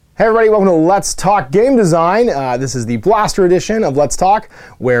Hey everybody, welcome to Let's Talk Game Design. This is the Blaster edition of Let's Talk,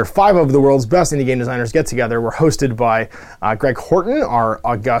 where 5 of the world's best indie game designers get together. We're hosted by Greg Horton, our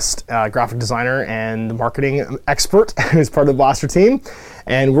august graphic designer and marketing expert who's part of the Blaster team.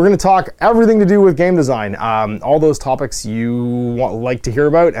 And we're going to talk everything to do with game design. All those topics you like to hear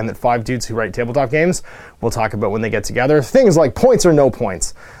about and that 5 dudes who write tabletop games will talk about when they get together. Things like points or no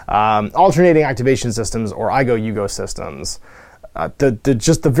points, alternating activation systems or I go, you go systems.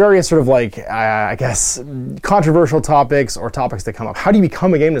 Just the various sort of I guess, controversial topics or topics that come up. How do you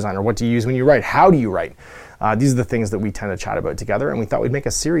become a game designer? What do you use when you write? How do you write? These are the things that we tend to chat about together, and we thought we'd make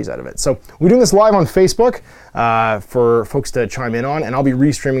a series out of it. So we're doing this live on Facebook for folks to chime in on, and I'll be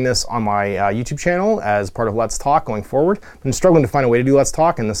restreaming this on my YouTube channel as part of Let's Talk going forward. I've been struggling to find a way to do Let's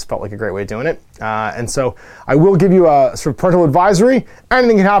Talk, and this felt like a great way of doing it. And so I will give you a sort of parental advisory.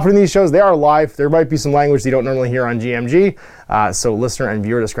 Anything can happen in these shows. They are live. There might be some language that you don't normally hear on GMG, so listener and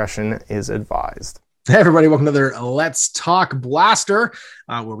viewer discretion is advised. Hey everybody, welcome to another Let's Talk Blaster,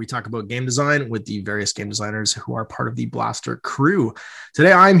 where we talk about game design with the various game designers who are part of the Blaster crew.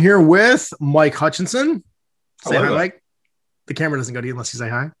 Today I'm here with Mike Hutchinson. Say hi, Mike. The camera doesn't go to you unless you say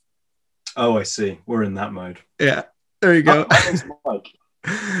hi. Oh, I see. We're in that mode. Yeah, there you go. Thanks, Mike.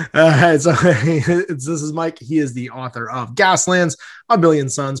 This is Mike. He is the author of Gaslands, A Billion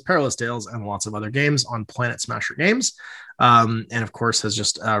Suns, Perilous Tales, and lots of other games on Planet Smasher Games. And of course has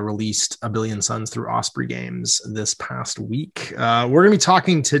just released A Billion Suns through Osprey Games this past week. We're going to be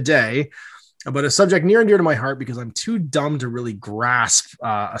talking today about a subject near and dear to my heart because I'm too dumb to really grasp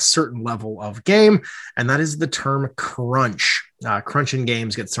a certain level of game, and that is the term crunch. Crunch in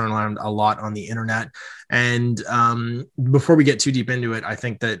games gets thrown around a lot on the internet. And before we get too deep into it, I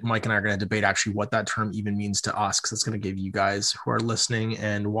think that Mike and I are going to debate actually what that term even means to us, because it's going to give you guys who are listening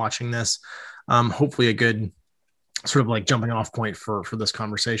and watching this hopefully a good sort of like jumping off point for this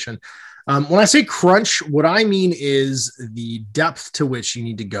conversation. When I say crunch, what I mean is the depth to which you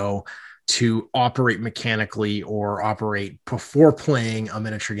need to go to operate mechanically or operate before playing a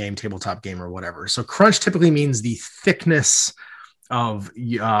miniature game, tabletop game, or whatever. So crunch typically means the thickness of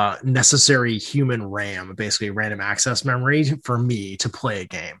necessary human RAM, basically random access memory for me to play a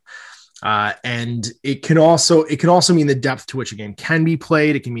game. And it can also mean the depth to which a game can be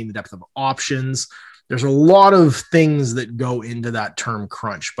played. It can mean the depth of options. There's a lot of things that go into that term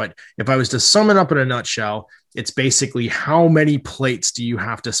crunch. But if I was to sum it up in a nutshell, it's basically how many plates do you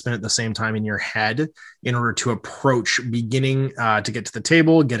have to spin at the same time in your head in order to approach beginning to get to the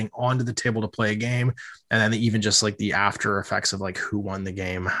table, getting onto the table to play a game, and then even just like the after effects of like who won the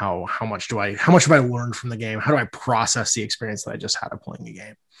game, how much have I learned from the game, how do I process the experience that I just had of playing a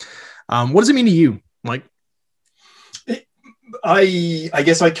game. What does it mean to you, Mike? I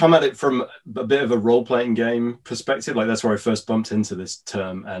guess I come at it from a bit of a role-playing game perspective. Like that's where I first bumped into this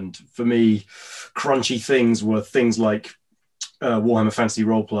term. And for me, crunchy things were things like Warhammer Fantasy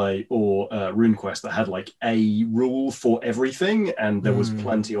Roleplay or RuneQuest that had like a rule for everything, and there was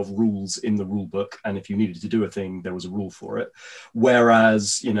plenty of rules in the rule book, and if you needed to do a thing there was a rule for it.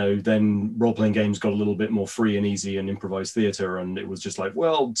 Whereas then role-playing games got a little bit more free and easy and improvised theater, and it was just like,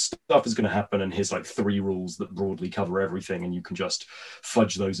 well, stuff is going to happen and here's like 3 rules that broadly cover everything and you can just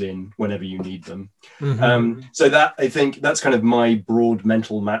fudge those in whenever you need them. So that, I think that's kind of my broad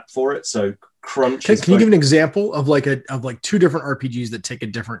mental map for it. So crunch. Can you give an example of like 2 different RPGs that take a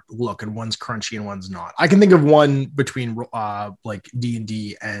different look, and one's crunchy and one's not? I can think of one between like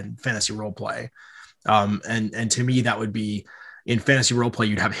D&D and fantasy roleplay, and to me that would be in fantasy roleplay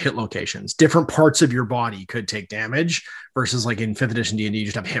you'd have hit locations. Different parts of your body could take damage versus like in 5th edition D&D you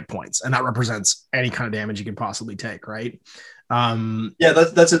just have hit points, and that represents any kind of damage you can possibly take, right?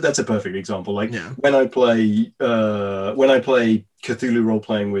 That's a perfect example. Like when I play Cthulhu role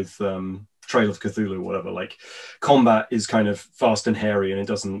playing with Trail of Cthulhu or whatever, like combat is kind of fast and hairy, and it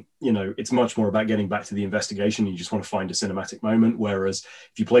doesn't, it's much more about getting back to the investigation. You just want to find a cinematic moment. Whereas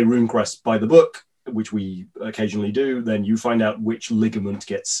if you play RuneQuest by the book, which we occasionally do, then you find out which ligament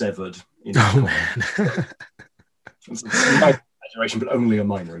gets severed. Man. It's a minor exaggeration, but only a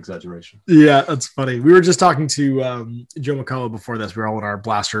minor exaggeration. Yeah, that's funny. We were just talking to Joe McCullough before this. We were all in our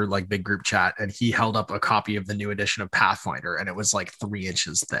Blaster big group chat, and he held up a copy of the new edition of Pathfinder, and it was like 3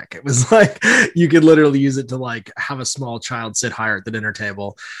 inches thick. It was like you could literally use it to like have a small child sit higher at the dinner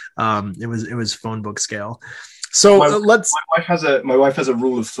table. It was phone book scale. So my wife has a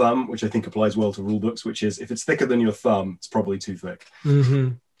rule of thumb, which I think applies well to rule books, which is if it's thicker than your thumb, it's probably too thick.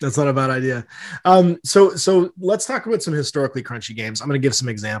 That's not a bad idea. So let's talk about some historically crunchy games. I'm going to give some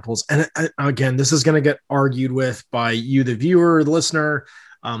examples. And again, this is going to get argued with by you, the viewer, the listener,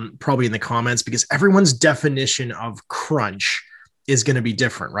 probably in the comments, because everyone's definition of crunch is going to be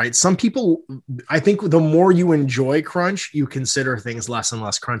different, right? Some people, I think the more you enjoy crunch, you consider things less and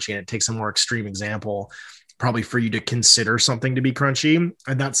less crunchy. And it takes a more extreme example probably for you to consider something to be crunchy.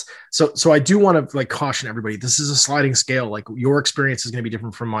 And that's so I do want to like caution everybody. This is a sliding scale. Like your experience is going to be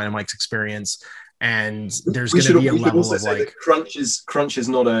different from mine and Mike's experience. And there's going to be a level of like crunch is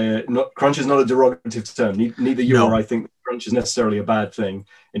not a derogative term. Neither you or I think crunch is necessarily a bad thing.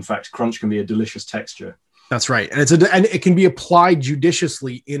 In fact, crunch can be a delicious texture. That's right. And and it can be applied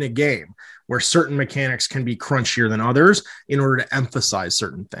judiciously in a game where certain mechanics can be crunchier than others in order to emphasize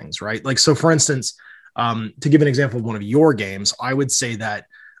certain things, right? Like, so for instance, to give an example of one of your games, I would say that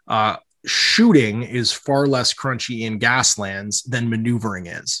shooting is far less crunchy in Gaslands than maneuvering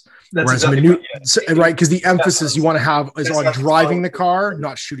is. Whereas right, because the emphasis you want to have is on driving the car,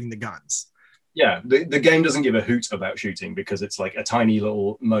 not shooting the guns. Yeah, the game doesn't give a hoot about shooting because it's like a tiny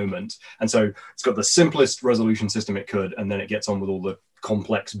little moment. And so it's got the simplest resolution system it could, and then it gets on with all the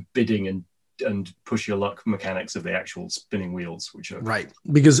complex bidding and push your luck mechanics of the actual spinning wheels, which are right.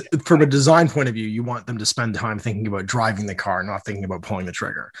 Because from a design point of view, you want them to spend time thinking about driving the car, not thinking about pulling the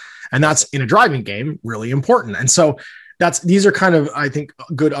trigger. And that's in a driving game really important. And so these are kind of, I think,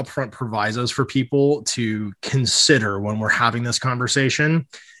 good upfront provisos for people to consider when we're having this conversation,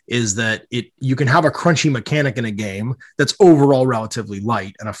 is that you can have a crunchy mechanic in a game that's overall relatively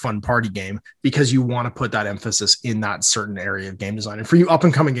light and a fun party game because you want to put that emphasis in that certain area of game design. And for you up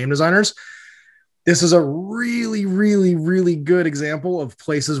and coming game designers, this is a really, really, really good example of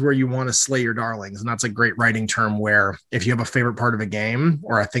places where you want to slay your darlings. And that's a great writing term where if you have a favorite part of a game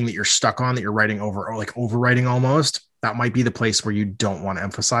or a thing that you're stuck on that you're writing over, or like overwriting almost, that might be the place where you don't want to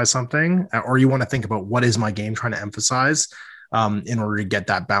emphasize something, or you want to think about what is my game trying to emphasize in order to get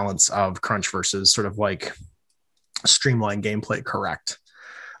that balance of crunch versus sort of like streamlined gameplay correct.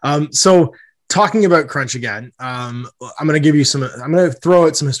 So talking about crunch again, I'm going to throw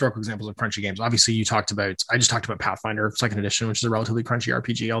out some historical examples of crunchy games. Obviously I just talked about Pathfinder 2nd edition, which is a relatively crunchy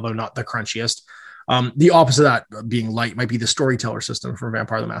RPG, although not the crunchiest. The opposite of that being light might be the Storyteller system from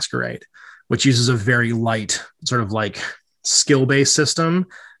Vampire the Masquerade, which uses a very light sort of like skill-based system,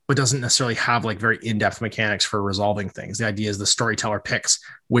 but doesn't necessarily have like very in-depth mechanics for resolving things. The idea is the storyteller picks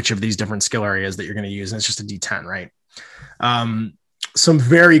which of these different skill areas that you're going to use, and it's just a D10, right? Some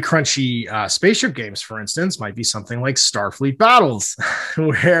very crunchy spaceship games, for instance, might be something like Starfleet Battles,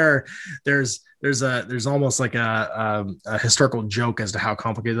 where there's almost like a historical joke as to how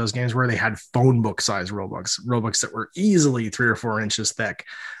complicated those games were. They had phone book size rulebooks that were easily 3 or 4 inches thick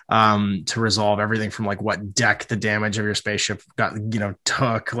to resolve everything from like what deck the damage of your spaceship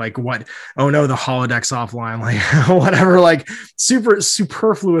took, like what, oh no, the holodeck's offline, like whatever, like super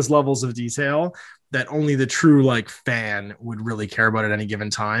superfluous levels of detail that only the true like fan would really care about at any given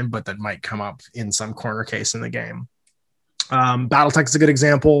time, but that might come up in some corner case in the game. Battletech is a good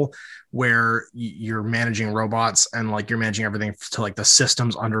example where you're managing robots and like you're managing everything to like the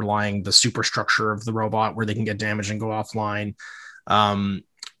systems underlying the superstructure of the robot where they can get damaged and go offline.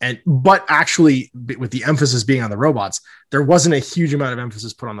 But actually, with the emphasis being on the robots, there wasn't a huge amount of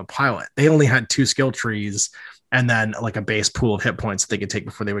emphasis put on the pilot. They only had 2 skill trees and then like a base pool of hit points that they could take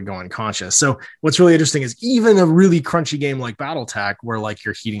before they would go unconscious. So what's really interesting is even a really crunchy game like Battletech, where like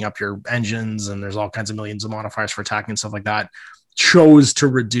you're heating up your engines and there's all kinds of millions of modifiers for attacking and stuff like that, chose to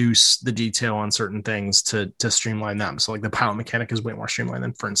reduce the detail on certain things to streamline them. So like the pilot mechanic is way more streamlined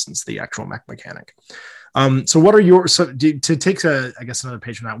than, for instance, the actual mech mechanic. So what are to take I guess another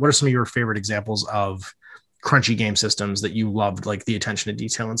page from that, what are some of your favorite examples of crunchy game systems that you loved, like the attention to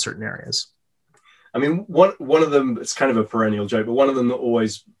detail in certain areas? I mean, one of them, it's kind of a perennial joke, but one of them that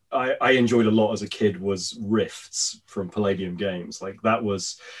always I enjoyed a lot as a kid was Rifts from Palladium Games. Like that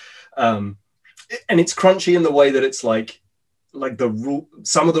was, and it's crunchy in the way that it's like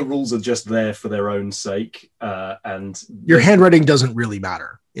some of the rules are just there for their own sake, and your handwriting doesn't really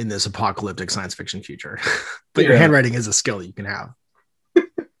matter in this apocalyptic science fiction future, but your handwriting is a skill that you can have.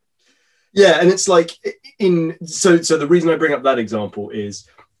 Yeah, and it's like so the reason I bring up that example is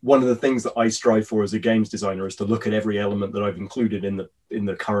one of the things that I strive for as a games designer is to look at every element that I've included in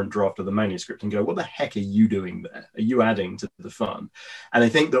the current draft of the manuscript and go, what the heck are you doing there? Are you adding to the fun? And I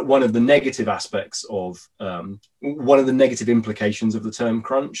think that one of the negative aspects of one of the negative implications of the term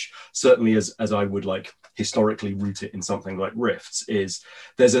crunch, certainly as I would like historically root it in something like Rifts, is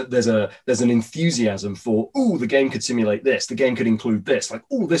there's an enthusiasm for, oh, the game could simulate this, the game could include this, like,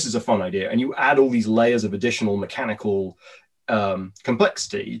 oh, this is a fun idea. And you add all these layers of additional mechanical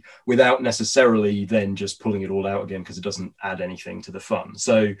complexity without necessarily then just pulling it all out again because it doesn't add anything to the fun.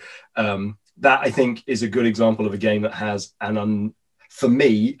 So that I think is a good example of a game that has for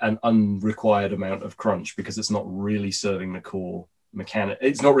me an unrequired amount of crunch because it's not really serving the core mechanic.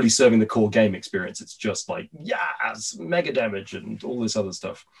 It's not really serving the core game experience. It's just like, yes, mega damage and all this other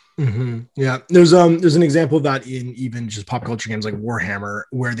stuff. Mm-hmm. Yeah, there's an example of that in even just pop culture games like Warhammer,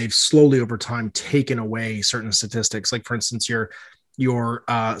 where they've slowly over time taken away certain statistics. Like for instance, your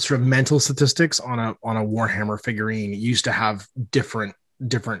sort of mental statistics on a Warhammer figurine used to have different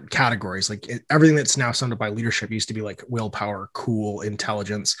categories. Like everything that's now summed up by leadership used to be like willpower, cool,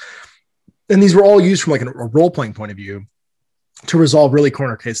 intelligence, and these were all used from like a role-playing point of view to resolve really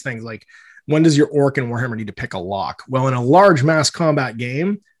corner case things. Like, when does your orc in Warhammer need to pick a lock? Well, in a large mass combat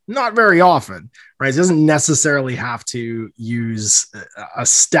game, not very often, right? It doesn't necessarily have to use a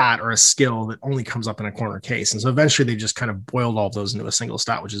stat or a skill that only comes up in a corner case. And so eventually they just kind of boiled all of those into a single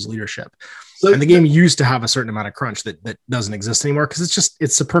stat, which is leadership. So, and the game used to have a certain amount of crunch that doesn't exist anymore, because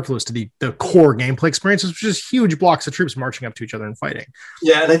it's superfluous to the core gameplay experience, which is huge blocks of troops marching up to each other and fighting.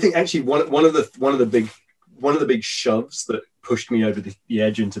 Yeah, and I think actually one of the big shoves that pushed me over the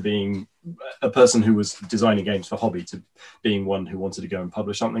edge into being a person who was designing games for hobby to being one who wanted to go and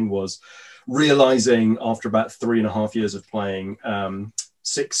publish something was realizing after about 3.5 years of playing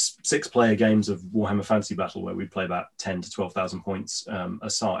six player games of Warhammer Fantasy Battle, where we'd play about 10 to 12,000 points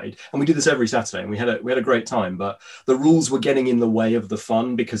aside, and we did this every Saturday, and we had a great time. But the rules were getting in the way of the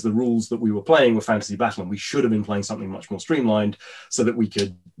fun, because the rules that we were playing were Fantasy Battle, and we should have been playing something much more streamlined so that we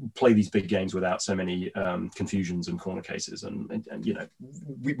could play these big games without so many confusions and corner cases. And you know,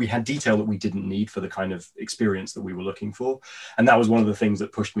 we had detail that we didn't need for the kind of experience that we were looking for. And that was one of the things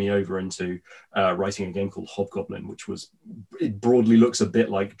that pushed me over into writing a game called Hobgoblin, which it broadly looks a bit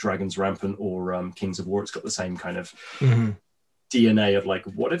like Dragons Rampant or Kings of War. It's got the same kind of DNA of like,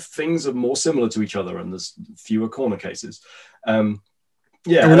 what if things are more similar to each other and there's fewer corner cases?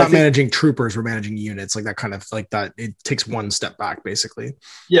 Yeah, and we're not managing troopers, we're managing units, like that kind of like that. It takes one step back, basically.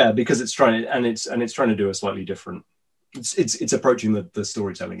 Yeah, because it's trying to do a slightly different. It's approaching the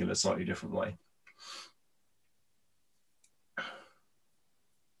storytelling in a slightly different way.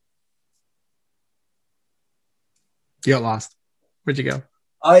 You got lost. Where'd you go?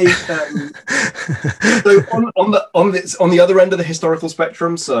 So on the other end of the historical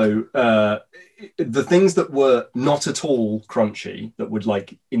spectrum, so the things that were not at all crunchy, that were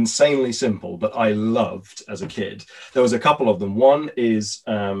like insanely simple, but I loved as a kid, there was a couple of them. One is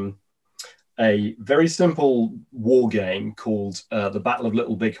a very simple war game called the Battle of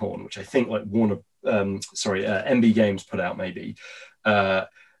Little Bighorn, which I think like MB Games put out, maybe.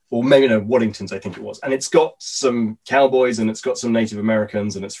 Or maybe no, Waddington's, I think it was. And it's got some cowboys and it's got some Native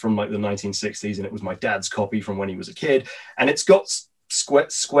Americans, and it's from like the 1960s, and it was my dad's copy from when he was a kid. And it's got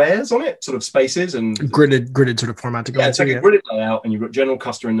squares on it, sort of spaces, and gridded sort of format to go. Yeah, it's like a gridded layout, and you've got General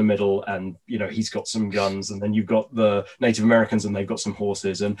Custer in the middle, and you know, he's got some guns, and then you've got the Native Americans, and they've got some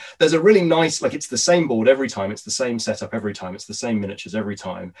horses. And there's a really nice, like, it's the same board every time, it's the same setup every time, it's the same miniatures every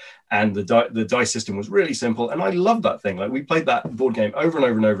time, and the dice system was really simple, and I loved that thing. Like, we played that board game over and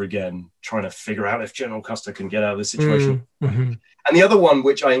over and over again, trying to figure out if General Custer can get out of this situation. Mm-hmm. And the other one,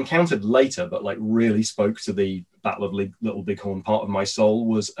 which I encountered later, but like really spoke to the Battle of Little Bighorn part of my soul,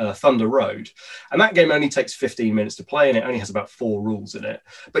 was Thunder Road. And that game only takes 15 minutes to play, and it only has about 4 rules in it.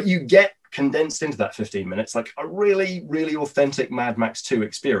 But you get condensed into that 15 minutes like a really, really authentic Mad Max 2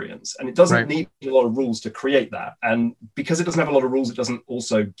 experience. And it doesn't need a lot of rules to create that. And because it doesn't have a lot of rules, it doesn't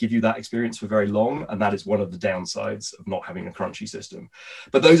also give you that experience for very long. And that is one of the downsides of not having a crunchy system.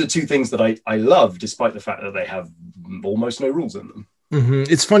 But those are two things that I love, despite the fact that they have almost no rules in them. Mm-hmm.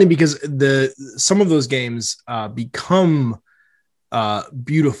 It's funny because some of those games become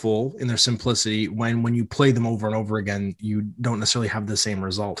beautiful in their simplicity when you play them over and over again. You don't necessarily have the same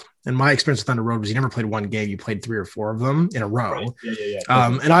result. And my experience with Thunder Road was you never played one game, you played 3 or 4 of them in a row. Right.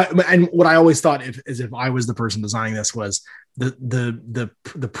 Yeah. And what I always thought if I was the person designing this was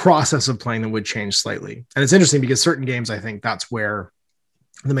the process of playing them would change slightly. And it's interesting because certain games, I think that's where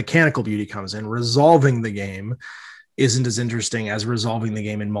the mechanical beauty comes in. Resolving the game isn't as interesting as resolving the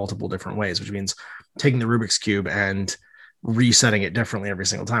game in multiple different ways, which means taking the Rubik's Cube and resetting it differently every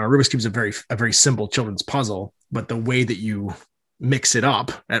single time. A Rubik's Cube is a very simple children's puzzle, but the way that you mix it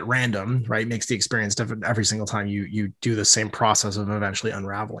up at random, right, makes the experience different every single time you do the same process of eventually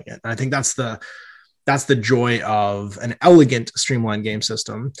unraveling it. And I think that's the joy of an elegant streamlined game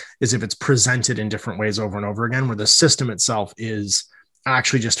system, is if it's presented in different ways over and over again, where the system itself is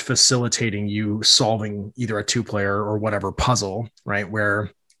actually just facilitating you solving either a 2-player or whatever puzzle, right, where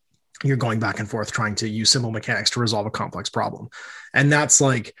you're going back and forth trying to use simple mechanics to resolve a complex problem. And that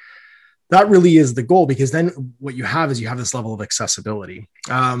really is the goal, because then what you have is this level of accessibility.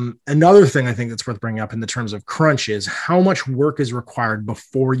 Another thing I think that's worth bringing up in the terms of crunch is how much work is required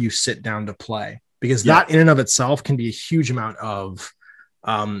before you sit down to play. because that in and of itself can be a huge amount of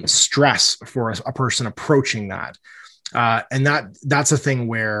stress for a person approaching that. And that's a thing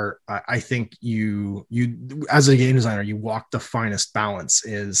where I think you as a game designer, you walk the finest balance.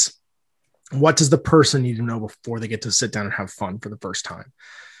 Is what does the person need to know before they get to sit down and have fun for the first time?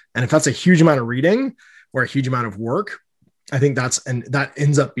 And if that's a huge amount of reading or a huge amount of work, I think that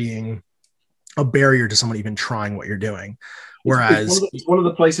ends up being a barrier to someone even trying what you're doing. Whereas it's one of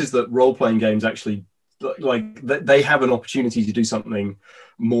the places that role-playing games actually, like, they have an opportunity to do something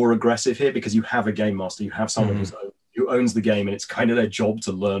more aggressive here, because you have a game master, you have someone who owns the game, and it's kind of their job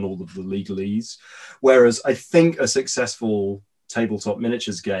to learn all of the legalese. Whereas I think a successful tabletop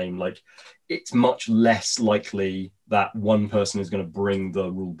miniatures game, like, it's much less likely that one person is going to bring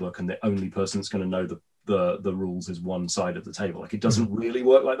the rule book and the only person that's going to know the rules is one side of the table. Like, it doesn't really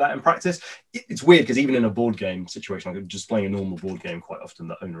work like that in practice. It's weird, because even in a board game situation, like just playing a normal board game, quite often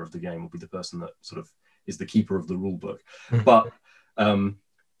the owner of the game will be the person that sort of is the keeper of the rule book. But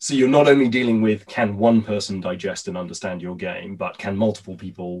so you're not only dealing with, can one person digest and understand your game, but can multiple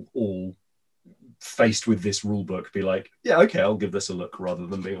people, all faced with this rule book, be like, yeah, okay, I'll give this a look, rather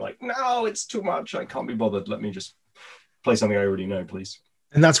than being like, no, it's too much, I can't be bothered, let me just play something I already know, please.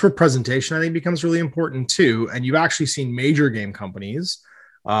 And that's where presentation, I think, becomes really important too. And you've actually seen major game companies,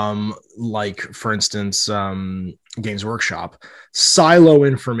 like, for instance, Games Workshop, silo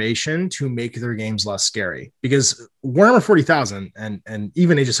information to make their games less scary. Because Warhammer 40,000 and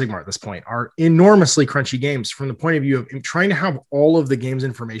even Age of Sigmar at this point are enormously crunchy games. From the point of view of trying to have all of the game's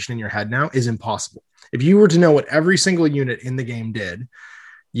information in your head now is impossible. If you were to know what every single unit in the game did,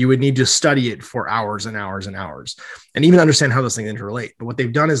 you would need to study it for hours and hours and hours and even understand how those things interrelate. But what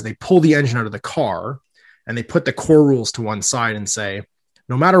they've done is they pull the engine out of the car and they put the core rules to one side and say,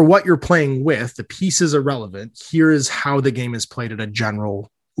 no matter what you're playing with, the pieces are relevant. Here is how the game is played at a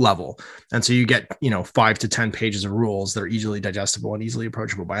general level. And so you get, 5 to 10 pages of rules that are easily digestible and easily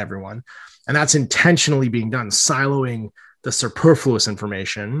approachable by everyone. And that's intentionally being done, siloing the superfluous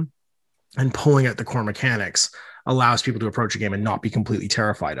information and pulling out the core mechanics allows people to approach a game and not be completely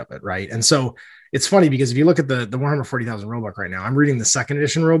terrified of it, right? And so it's funny, because if you look at the Warhammer 40,000 rulebook right now, I'm reading the second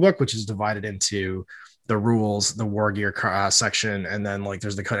edition rulebook, which is divided into the rules, the war gear section, and then like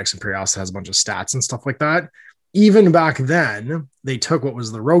there's the Codex Imperialis that has a bunch of stats and stuff like that. Even back then, they took what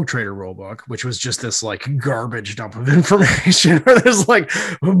was the Rogue Trader rulebook, which was just this like garbage dump of information where there's like,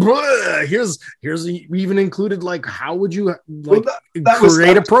 here's we even included like, how would you like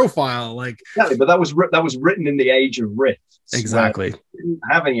create a profile? Like, exactly, but that was written in the age of rifts. Exactly. Didn't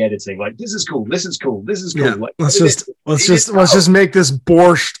have any editing. Like, this is cool. This is cool. This is cool. Yeah, like, let's just make this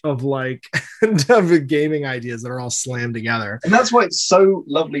borscht of like of gaming ideas that are all slammed together. And that's why it's so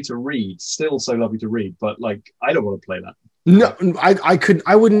lovely to read. Still so lovely to read. But like, I don't want to play that. No,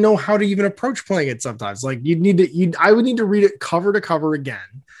 I wouldn't know how to even approach playing it sometimes. Like, I would need to read it cover to cover again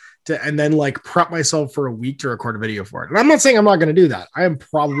and then like prep myself for a week to record a video for it. And I'm not saying I'm not going to do that. I am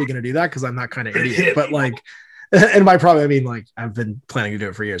probably going to do that because I'm that kind of idiot. But like, and by probably I mean like I've been planning to do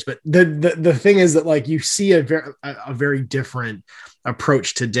it for years. But the thing is that like you see a very different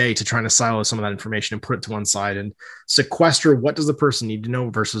approach today to trying to silo some of that information and put it to one side and sequester what does the person need to know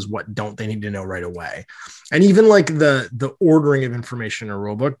versus what don't they need to know right away. And even like the ordering of information in a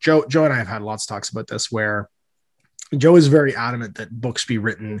rule book. Joe and I have had lots of talks about this, where Joe is very adamant that books be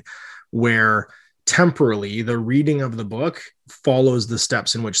written where temporally the reading of the book follows the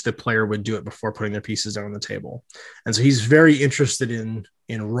steps in which the player would do it before putting their pieces down on the table. And so he's very interested in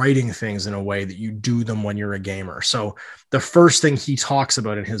writing things in a way that you do them when you're a gamer. So the first thing he talks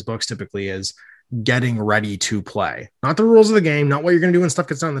about in his books typically is getting ready to play, not the rules of the game, not what you're going to do when stuff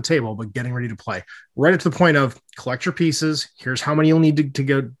gets down on the table, but getting ready to play, right up to the point of collect your pieces. Here's how many you'll need to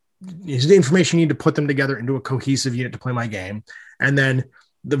go. Here's the information you need to put them together into a cohesive unit to play my game. And then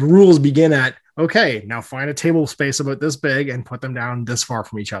the rules begin at, okay, now find a table space about this big and put them down this far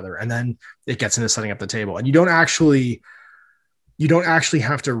from each other. And then it gets into setting up the table. And you don't actually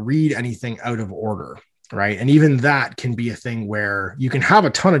have to read anything out of order, right? And even that can be a thing where you can have a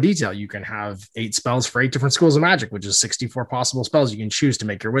ton of detail. You can have 8 spells for 8 different schools of magic, which is 64 possible spells you can choose to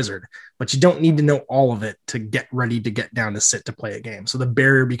make your wizard. But you don't need to know all of it to get ready to get down to sit to play a game. So the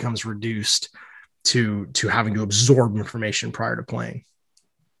barrier becomes reduced to having to absorb information prior to playing.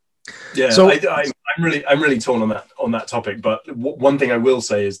 Yeah, so I'm really torn on that topic. But one thing I will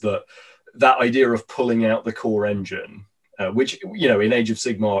say is that idea of pulling out the core engine, which in Age of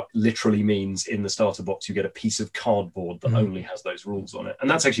Sigmar literally means in the starter box you get a piece of cardboard that only has those rules on it, and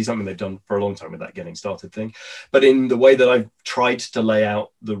that's actually something they've done for a long time with that getting started thing. But in the way that I've tried to lay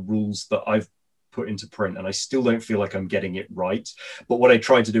out the rules that I've put into print, and I still don't feel like I'm getting it right. But what I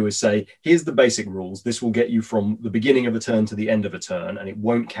tried to do is say, here's the basic rules. This will get you from the beginning of a turn to the end of a turn, and it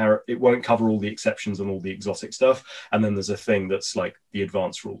won't cover all the exceptions and all the exotic stuff. And then there's a thing that's like the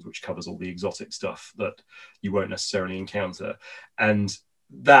advanced rules, which covers all the exotic stuff that you won't necessarily encounter. And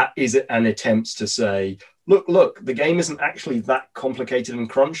that is an attempt to say, look, the game isn't actually that complicated and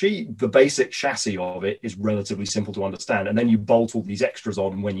crunchy. The basic chassis of it is relatively simple to understand. And then you bolt all these extras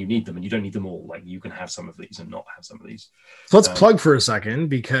on when you need them, and you don't need them all. Like, you can have some of these and not have some of these. So let's plug for a second,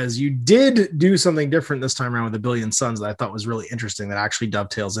 because you did do something different this time around with A Billion Suns that I thought was really interesting, that actually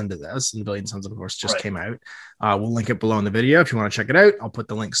dovetails into this. And A Billion Suns, of course, just came out. We'll link it below in the video if you want to check it out. I'll put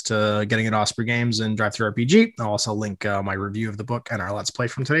the links to Getting It Osprey Games and Drive-Thru-RPG. I'll also link my review of the book and our Let's Play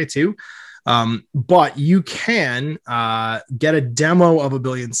from today too. But you can get a demo of A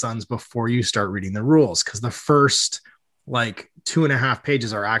Billion Suns before you start reading the rules, because the first like 2.5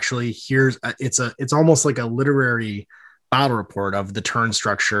 pages are actually it's almost like a literary battle report of the turn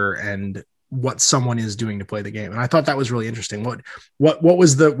structure and what someone is doing to play the game. And I thought that was really interesting. What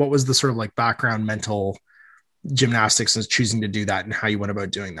was the sort of like background mental gymnastics in choosing to do that, and how you went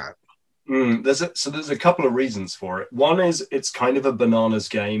about doing that? There's a couple of reasons for it. One is it's kind of a bananas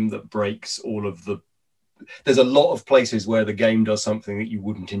game that breaks all of the. There's a lot of places where the game does something that you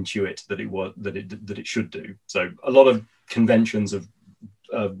wouldn't intuit that it should do. So a lot of conventions of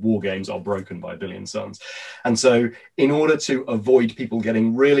war games are broken by A Billion Suns, and so in order to avoid people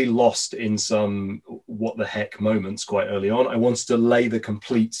getting really lost in some what the heck moments quite early on, I wanted to lay the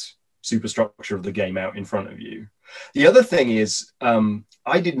complete superstructure of the game out in front of you. The other thing is,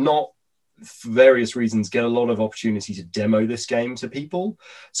 I did not, for various reasons, get a lot of opportunity to demo this game to people.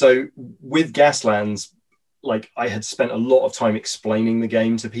 So with Gaslands, like, I had spent a lot of time explaining the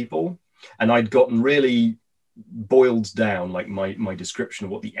game to people, and I'd gotten really boiled down like my description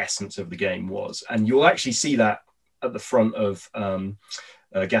of what the essence of the game was. And you'll actually see that at the front of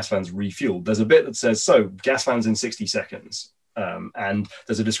Gaslands Refueled. There's a bit that says, so Gaslands in 60 seconds. And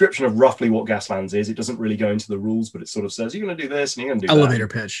there's a description of roughly what Gaslands is. It doesn't really go into the rules, but it sort of says, you're going to do this and you're going to do elevator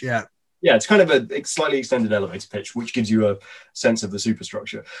that. Pitch. Yeah, it's kind of a slightly extended elevator pitch, which gives you a sense of the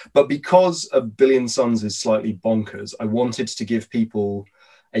superstructure. But because A Billion Suns is slightly bonkers, I wanted to give people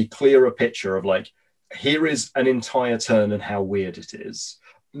a clearer picture of, like, here is an entire turn and how weird it is.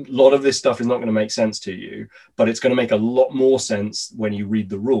 A lot of this stuff is not going to make sense to you, but it's going to make a lot more sense when you read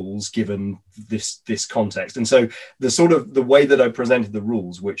the rules, given this context. And so the way that I presented the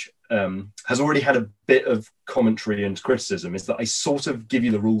rules, which has already had a bit of commentary and criticism, is that I sort of give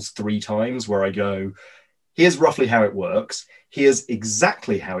you the rules 3 times, where I go, here's roughly how it works, here's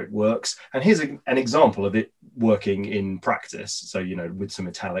exactly how it works, and here's an example of it working in practice. So, with some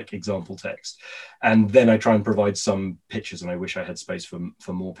italic example text. And then I try and provide some pictures, and I wish I had space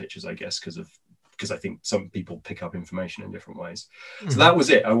for more pictures, I guess, because I think some people pick up information in different ways. Mm-hmm. So that was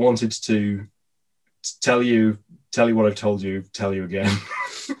it. I wanted to tell you what I've told you, tell you again.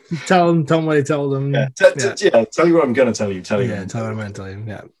 tell them what I told them. Tell you what I'm going to tell you. Tell you what I'm going to tell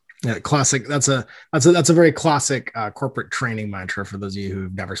you. Yeah, classic. That's a very classic corporate training mantra for those of you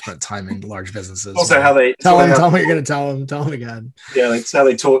who've never spent time in large businesses. Also, how they tell them what you're going to tell them. Tell them again. Yeah, it's how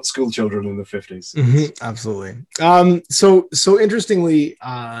they taught school children in the 50s. Mm-hmm, absolutely. So interestingly,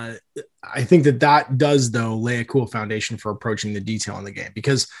 I think that does, though, lay a cool foundation for approaching the detail in the game,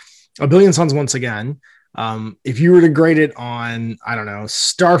 because A Billion Suns, once again, if you were to grade it on, I don't know,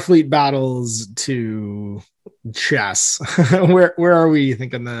 Starfleet battles to chess, where are we, you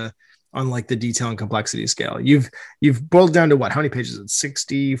think, on like the detail and complexity scale? You've boiled down to what? How many pages? It's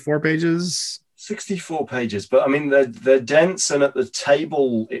 64 pages. 64 pages, but I mean they're dense, and at the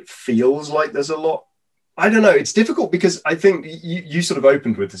table it feels like there's a lot. I don't know. It's difficult because I think you sort of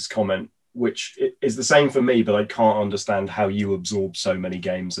opened with this comment, which is the same for me, but I can't understand how you absorb so many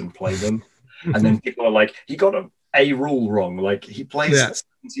games and play them. And then people are like, he got a rule wrong. Like, he plays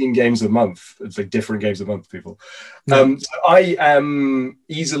 17 games a month. It's like different games a month, people. So I am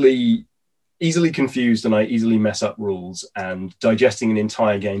easily confused, and I easily mess up rules, and digesting an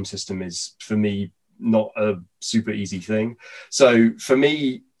entire game system is, for me, not a super easy thing. So for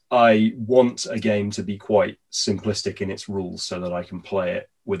me, I want a game to be quite simplistic in its rules so that I can play it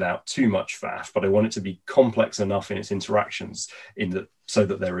without too much faff, but I want it to be complex enough in its interactions so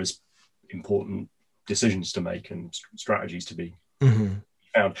that there is important decisions to make and strategies to be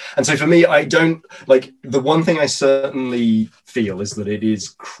found. And so for me, I don't like, the one thing I certainly feel is that it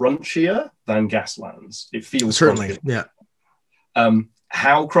is crunchier than Gaslands. It feels certainly crunchier.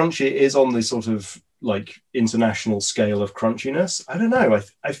 How crunchy it is on this sort of like international scale of crunchiness, I don't know.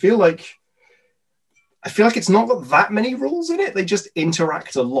 I feel like I feel like it's not got that many rules in it. They just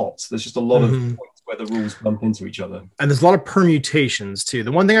interact a lot. There's just a lot of points where the rules bump into each other. And there's a lot of permutations too.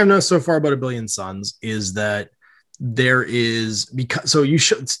 The one thing I've noticed so far about A Billion Suns is that there is, because so you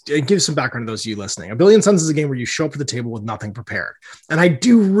should give some background to those of you listening. A Billion Suns is a game where you show up to the table with nothing prepared. And I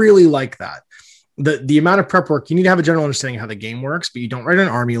do really like that. The amount of prep work, you need to have a general understanding of how the game works, but you don't write an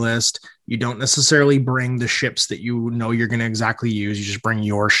army list. You don't necessarily bring the ships that you know you're going to exactly use. You just bring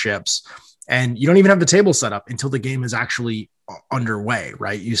your ships. And you don't even have the table set up until the game is actually underway,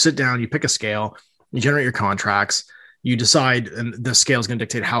 right? You sit down, you pick a scale, you generate your contracts, you decide, and the scale is going to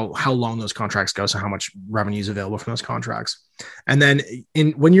dictate how long those contracts go, so how much revenue is available from those contracts. And then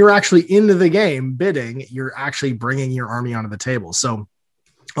when you're actually into the game bidding, you're actually bringing your army onto the table. So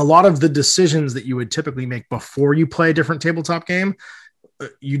a lot of the decisions that you would typically make before you play a different tabletop game,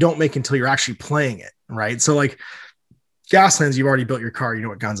 you don't make until you're actually playing it, right? So like Gaslands, you've already built your car, you know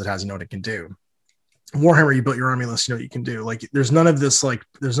what guns it has, you know what it can do. Warhammer, you built your army list, you know what you can do. Like there's none of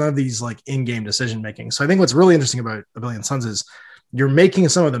these like in-game decision making. So I think what's really interesting about A Billion Suns is you're making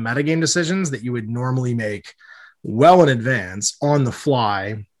some of the metagame decisions that you would normally make well in advance on the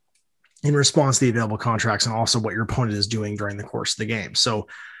fly in response to the available contracts and also what your opponent is doing during the course of the game. So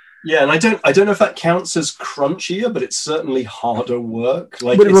yeah, and I don't know if that counts as crunchier, but it's certainly harder work.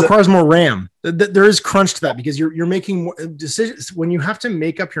 Like, but it requires more RAM. There is crunch to that because you're making more decisions when you have to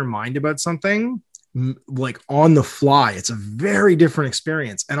make up your mind about something like on the fly. It's a very different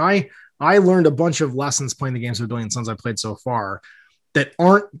experience. And I learned a bunch of lessons playing the games of A Billion Suns I've played so far that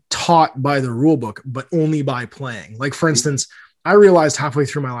aren't taught by the rule book, but only by playing. Like for instance, I realized halfway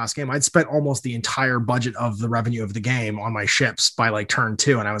through my last game, I'd spent almost the entire budget of the revenue of the game on my ships by like turn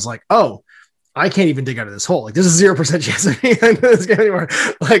 2. And I was like, oh, I can't even dig out of this hole. Like, there's a 0% chance of me into this game anymore.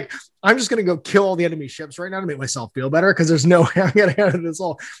 Like, I'm just going to go kill all the enemy ships right now to make myself feel better because there's no way I'm getting out of this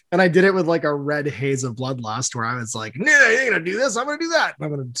hole. And I did it with like a red haze of bloodlust where I was like, nah, I ain't going to do this. I'm going to do that. I'm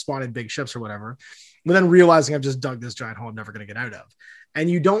going to spawn in big ships or whatever. But then realizing I've just dug this giant hole I'm never going to get out of. And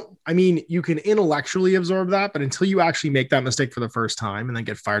you can intellectually absorb that, but until you actually make that mistake for the first time and then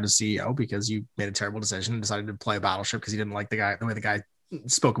get fired as CEO because you made a terrible decision and decided to play a battleship because you didn't like the way the guy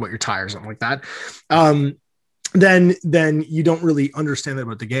spoke about your tie or something like that, then you don't really understand that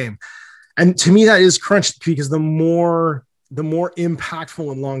about the game. And to me, that is crunch because the more impactful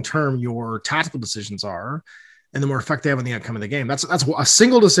and long-term your tactical decisions are, and the more effect they have on the outcome of the game. That's a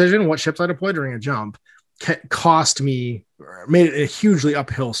single decision, what ships I deploy during a jump, made it a hugely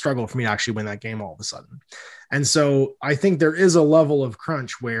uphill struggle for me to actually win that game all of a sudden. And so I think there is a level of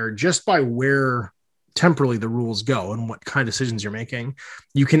crunch where just by where temporally the rules go and what kind of decisions you're making,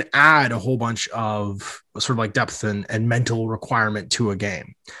 you can add a whole bunch of sort of like depth and mental requirement to a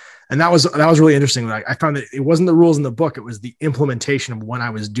game. And that was really interesting. I found that it wasn't the rules in the book, it was the implementation of when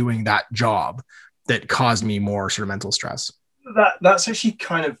I was doing that job that caused me more sort of mental stress. That's actually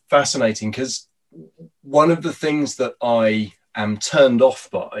kind of fascinating because one of the things that I am turned off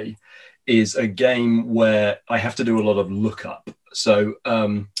by is a game where I have to do a lot of lookup. So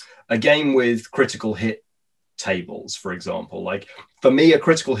a game with critical hit tables, for example, like for me, a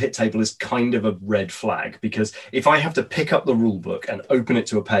critical hit table is kind of a red flag because if I have to pick up the rule book and open it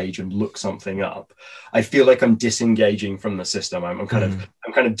to a page and look something up, I feel like I'm disengaging from the system. I'm kind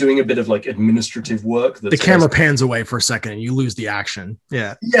of doing a bit of like administrative work. The camera pans away for a second and you lose the action.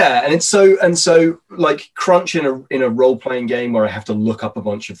 Yeah. Yeah. And it's so like crunch in a role-playing game where I have to look up a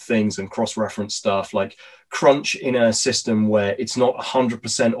bunch of things and cross-reference stuff, like crunch in a system where it's not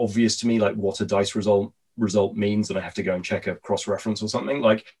 100% obvious to me, like what a dice result means, and I have to go and check a cross-reference or something.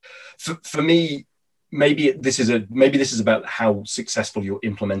 Like for me, maybe this is about how successful your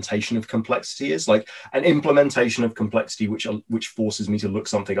implementation of complexity is. Like an implementation of complexity which forces me to look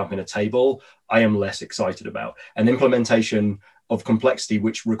something up in a table, I am less excited about. An implementation of complexity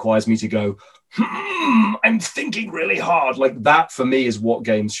which requires me to go, I'm thinking really hard. Like that for me is what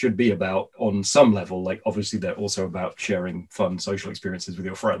games should be about on some level. Like obviously they're also about sharing fun social experiences with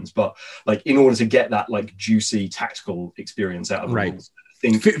your friends, but like in order to get that like juicy tactical experience out of the rules,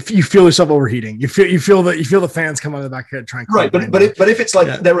 you feel yourself overheating. You feel the fans come out of the back here trying. Right, but if it's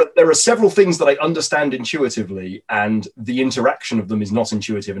like there are several things that I understand intuitively, and the interaction of them is not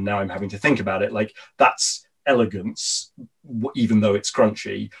intuitive, and now I'm having to think about it. Like that's elegance, even though it's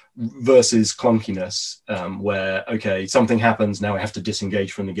crunchy, versus clunkiness, where okay, something happens, now I have to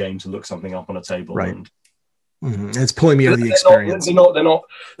disengage from the game to look something up on a table. Right, and it's pulling me out of the experience. They're not.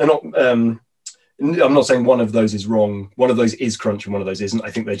 I'm not saying one of those is wrong. One of those is crunch and one of those isn't. I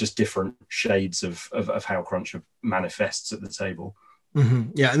think they're just different shades of how crunch manifests at the table.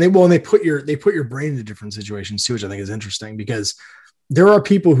 Mm-hmm. Yeah, and they put your brain into different situations too, which I think is interesting because there are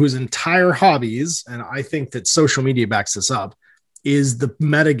people whose entire hobbies, and I think that social media backs this up, is the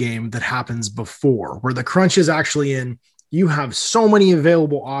metagame that happens before, where the crunch is actually in. You have so many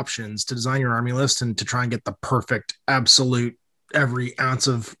available options to design your army list and to try and get the perfect, absolute, every ounce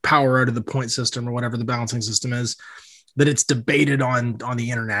of power out of the point system or whatever the balancing system is, that it's debated on the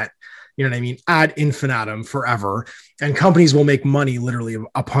internet. You know what I mean? Ad infinitum, forever. And companies will make money literally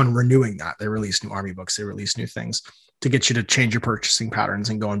upon renewing that. They release new army books, they release new things to get you to change your purchasing patterns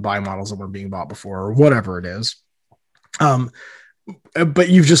and go and buy models that were being bought before or whatever it is. But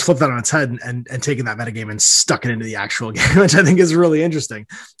you've just flipped that on its head and taken that metagame and stuck it into the actual game, which I think is really interesting.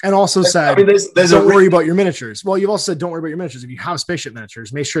 And also said, don't worry about your miniatures. Well, you've also said, don't worry about your miniatures. If you have spaceship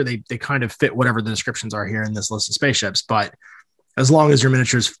miniatures, make sure they kind of fit whatever the descriptions are here in this list of spaceships. But as long as your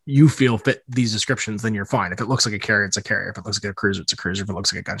miniatures you feel fit these descriptions, then you're fine. If it looks like a carrier, it's a carrier. If it looks like a cruiser, it's a cruiser. If it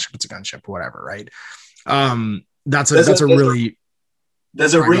looks like a gunship, it's a gunship, whatever, right?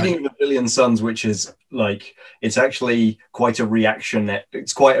 There's a reading of A Billion Suns, which is like, it's actually quite a reaction.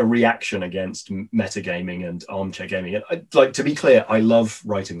 It's quite a reaction against metagaming and armchair gaming. And like, to be clear, I love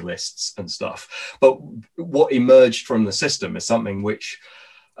writing lists and stuff, but what emerged from the system is something which,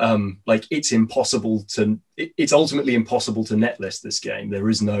 like, it's ultimately impossible to net list this game. There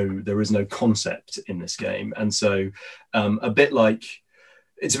is no concept in this game, and so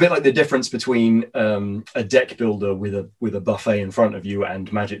it's a bit like the difference between a deck builder with a buffet in front of you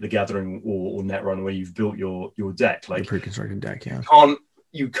and Magic the Gathering or Netrun, where you've built your deck, like a pre-constructed deck. Yeah,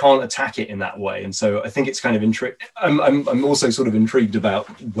 you can't attack it in that way. And so I think it's kind of I'm also sort of intrigued about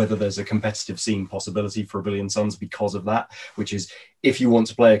whether there's a competitive scene possibility for A Billion Suns because of that, which is, if you want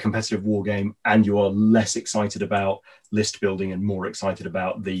to play a competitive war game and you are less excited about list building and more excited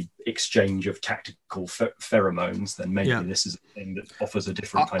about the exchange of tactical pheromones, then maybe this is a thing that offers a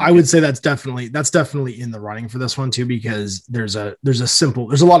different kind of. I would say that's definitely in the running for this one too, because there's a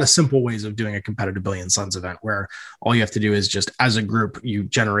lot of simple ways of doing a competitive Billion Suns event where all you have to do is just, as a group, you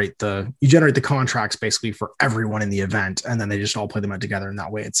generate the contracts basically for everyone in the event, and then they just all play them out together. And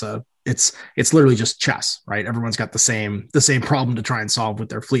that way it's literally just chess, right? Everyone's got the same problem to try and solve with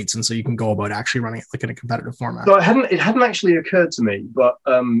their fleets, and so you can go about actually running it like in a competitive format. So it hadn't actually occurred to me, but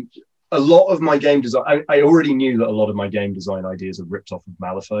a lot of my game design, I already knew that a lot of my game design ideas are ripped off of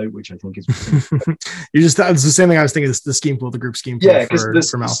Malifaux, which I think is it's the same thing I was thinking, is the scheme pool, the group scheme pool for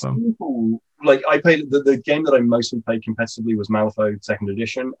Malifaux. Like, I played the game that I mostly played competitively was Malifaux 2nd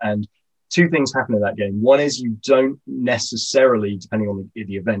edition, and two things happen in that game. One is, you don't necessarily, depending on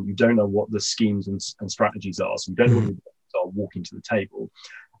the event, you don't know what the schemes and strategies are. So you don't know what the games are walking to the table.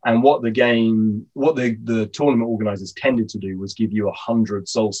 And what the tournament organizers tended to do was give you 100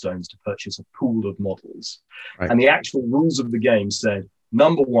 soul stones to purchase a pool of models. Right. And the actual rules of the game said,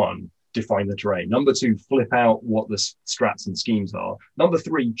 number one, define the terrain. Number two, flip out what the strats and schemes are. Number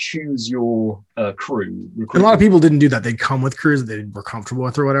three, choose your crew. A lot of people didn't do that. They'd come with crews that they were comfortable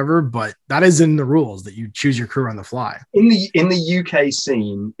with or whatever, but that is in the rules, that you choose your crew on the fly. In the UK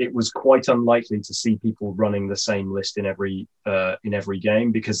scene, it was quite unlikely to see people running the same list in every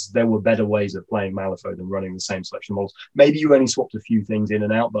game, because there were better ways of playing Malifaux than running the same selection of models. Maybe you only swapped a few things in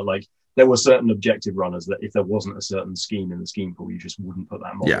and out, but like, there were certain objective runners that if there wasn't a certain scheme in the scheme pool, you just wouldn't put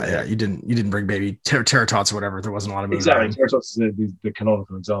that model. Yeah. You didn't bring baby Terratots or whatever. There wasn't a lot of movement. Exactly. Terratots is the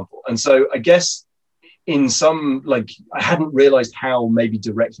canonical example. And so I guess in some, like, I hadn't realized how maybe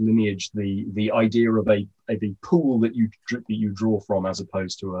direct lineage the idea of a pool that you draw from, as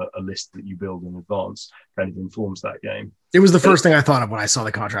opposed to a list that you build in advance, kind of informs that game. It was the first thing I thought of when I saw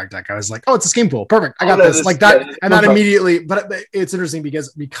the contract deck. I was like, oh, it's a scheme pool. Perfect. I got this. Like that. Yeah, and that immediately, but it's interesting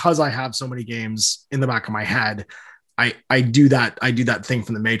because I have so many games in the back of my head. I do that thing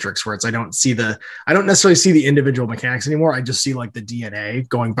from the Matrix where it's, I don't necessarily see the individual mechanics anymore. I just see like the DNA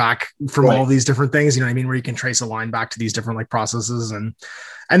going back from all these different things, you know what I mean? Where you can trace a line back to these different like processes, and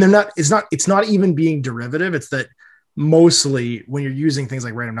it's not even being derivative. It's that mostly when you're using things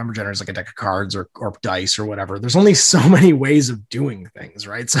like random number generators, like a deck of cards or dice or whatever, there's only so many ways of doing things,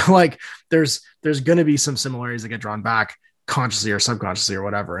 right? So like there's going to be some similarities that get drawn back consciously or subconsciously or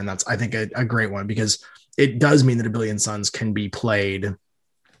whatever. And that's, I think, a great one, because it does mean that A Billion Suns can be played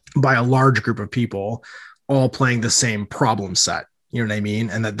by a large group of people all playing the same problem set. You know what I mean?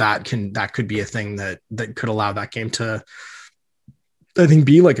 And that could be a thing that could allow that game to, I think,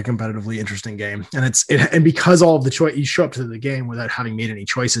 be like a competitively interesting game. And and because all of the choice, you show up to the game without having made any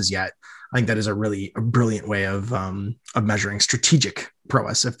choices yet. I think that is a brilliant way of measuring strategic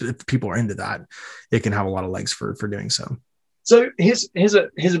prowess. If people are into that, it can have a lot of legs for doing so. So here's a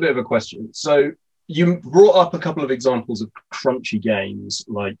bit of a question. So you brought up a couple of examples of crunchy games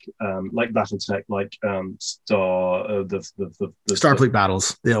like BattleTech, like Starfleet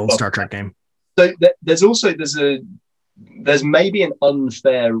Battles, the old Star Trek game. So there's maybe an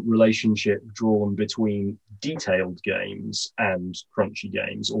unfair relationship drawn between detailed games and crunchy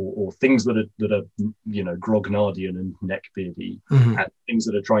games, or things that are grognardian and neckbeardy, and things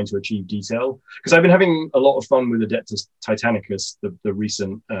that are trying to achieve detail. Because I've been having a lot of fun with Adeptus Titanicus, the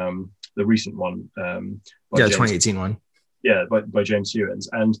recent one, the 2018 one, by James Hewins,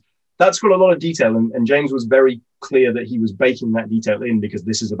 and that's got a lot of detail, and James was very clear that he was baking that detail in because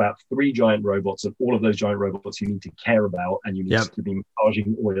this is about 3 giant robots, and all of those giant robots you need to care about, and you need to be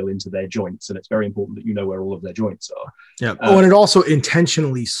massaging oil into their joints, and it's very important that you know where all of their joints are. And it also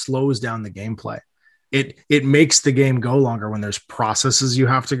intentionally slows down the gameplay. It makes the game go longer when there's processes you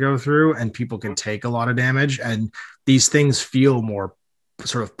have to go through, and people can take a lot of damage, and these things feel more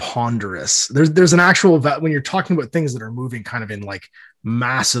sort of ponderous. There's an actual, when you're talking about things that are moving kind of in like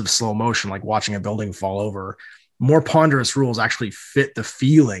massive slow motion, like watching a building fall over, more ponderous rules actually fit the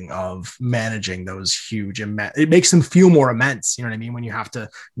feeling of managing those huge, it makes them feel more immense. You know what I mean? When you have to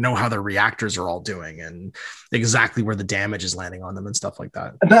know how the reactors are all doing and exactly where the damage is landing on them and stuff like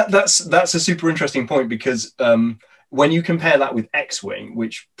that. And that's a super interesting point, because when you compare that with X-Wing,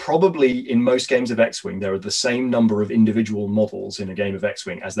 which probably in most games of X-Wing, there are the same number of individual models in a game of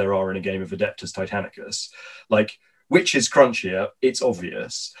X-Wing as there are in a game of Adeptus Titanicus. Like, which is crunchier? It's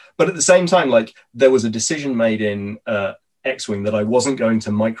obvious. But at the same time, like, there was a decision made in X-Wing that I wasn't going to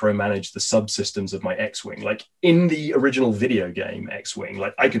micromanage the subsystems of my X-Wing. Like, in the original video game X-Wing,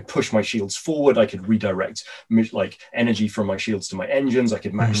 like, I could push my shields forward, I could redirect like energy from my shields to my engines, I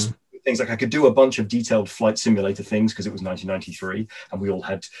could match things. Like, I could do a bunch of detailed flight simulator things because it was 1993 and we all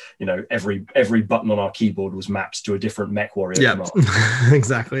had, every button on our keyboard was mapped to a different mech warrior command.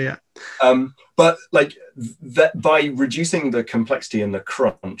 Exactly. But like that, by reducing the complexity and the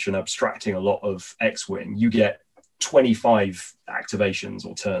crunch and abstracting a lot of X-Wing, you get 25 activations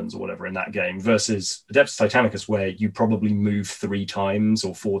or turns or whatever in that game, versus Adeptus Titanicus, where you probably move 3 times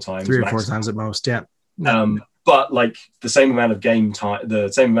or 4 times, 3 or 4 times at most. But like the same amount of game time, the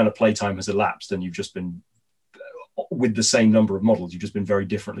same amount of play time has elapsed, and you've just been with the same number of models, you've just been very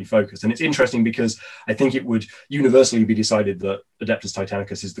differently focused. And it's interesting because I think it would universally be decided that Adeptus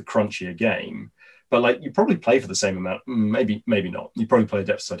Titanicus is the crunchier game, but like you probably play for the same amount, maybe not. You probably play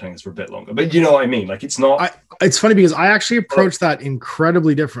Adeptus Titanicus for a bit longer, but you know what I mean? Like, it's not. It's funny because I actually approach that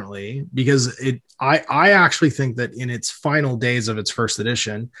incredibly differently, because I actually think that in its final days of its first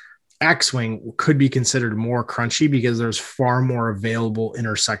edition, X-Wing could be considered more crunchy because there's far more available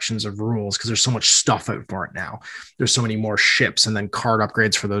intersections of rules, because there's so much stuff out for it now. There's so many more ships and then card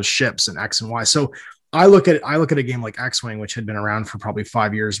upgrades for those ships and X and Y. So I look at a game like X-Wing, which had been around for probably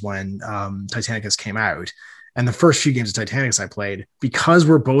 5 years when Titanicus came out. And the first few games of Titanicus I played, because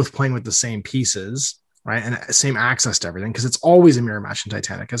we're both playing with the same pieces, right, and same access to everything, because it's always a mirror match in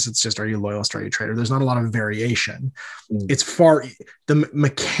Titanicus. It's just, are you loyalist, are you traitor? There's not a lot of variation. It's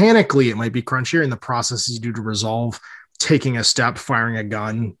mechanically it might be crunchier in the processes you do to resolve taking a step, firing a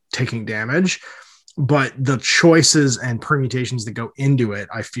gun, taking damage, but the choices and permutations that go into it,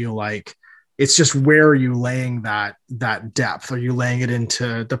 I feel like it's just, where are you laying that depth? Are you laying it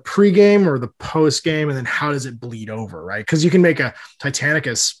into the pregame or the postgame, and then how does it bleed over, right? Because you can make a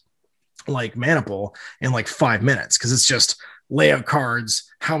Titanicus like maniple in like 5 minutes, because it's just layout cards,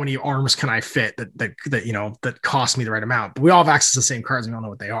 how many arms can I fit that cost me the right amount, but we all have access to the same cards and we all know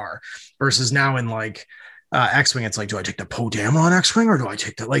what they are. Versus now in like X-Wing, it's like, do I take the Poe Dameron X-Wing, or do I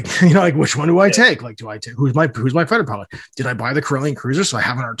take the which one do I take? Like, do I take who's my fighter pilot? Did I buy the Corellian cruiser so I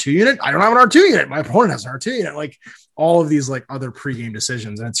have an R2 unit? I don't have an R2 unit. My opponent has an R2 unit. Like, all of these like other pregame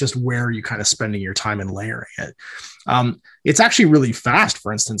decisions, and it's just where are you kind of spending your time and layering it. It's actually really fast,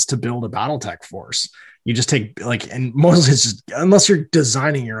 for instance, to build a BattleTech force. You just take and mostly it's just, unless you're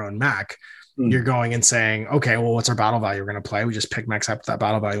designing your own mech, you're going and saying, okay, well, what's our battle value we're going to play? We just pick mechs up that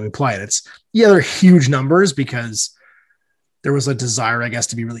battle value and we play it. They're huge numbers because there was a desire, I guess,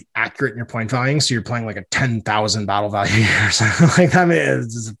 to be really accurate in your point valuing. So you're playing like a 10,000 battle value or something like that. I mean,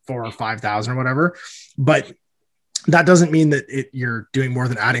 it's 4,000 or 5,000 or whatever. But that doesn't mean that you're doing more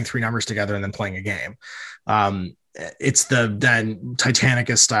than adding 3 numbers together and then playing a game. It's the then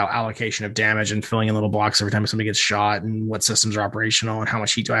Titanicus style allocation of damage and filling in little blocks every time somebody gets shot, and what systems are operational and how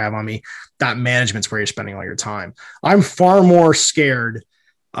much heat do I have on me. That management's where you're spending all your time. I'm far more scared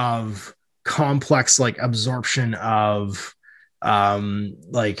of complex like absorption of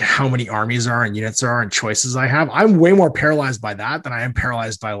like how many armies are and units there are and choices I have. I'm way more paralyzed by that than I am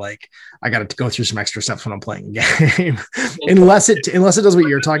paralyzed by like I got to go through some extra steps when I'm playing a game. unless it does what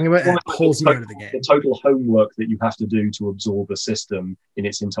you're talking about and it pulls me out of the game. The total homework that you have to do to absorb a system in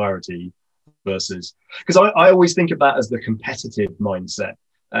its entirety versus, because I always think of that as the competitive mindset,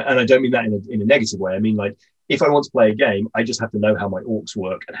 and I don't mean that in a negative way. I mean, like, if I want to play a game, I just have to know how my orcs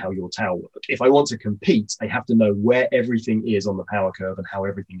work and how your tau work. If I want to compete, I have to know where everything is on the power curve and how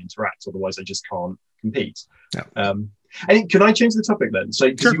everything interacts. Otherwise, I just can't compete. Yeah. And can I change the topic then? So,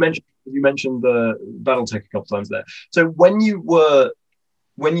 because sure. you mentioned the BattleTech a couple times there. So, when you were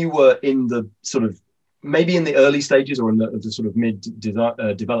in the sort of maybe in the early stages or in the sort of mid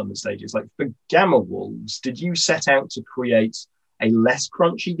development stages, like for Gamma Wolves, did you set out to create a less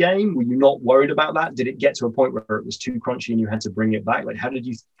crunchy game? Were you not worried about that? Did it get to a point where it was too crunchy and you had to bring it back? Like, how did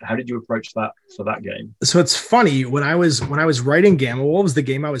you approach that for that game? So it's funny, when I was writing Gamma Wolves, the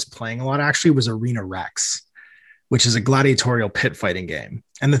game I was playing a lot actually was Arena Rex, which is a gladiatorial pit fighting game.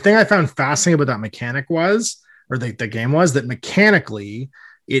 And the thing I found fascinating about that mechanic was, or the game was, that mechanically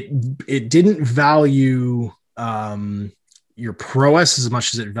it didn't value your prowess as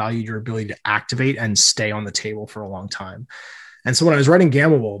much as it valued your ability to activate and stay on the table for a long time. And so when I was writing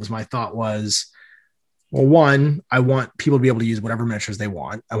Gamma Wolves, my thought was, well, one, I want people to be able to use whatever miniatures they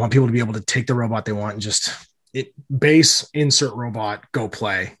want. I want people to be able to take the robot they want and just base, insert robot, go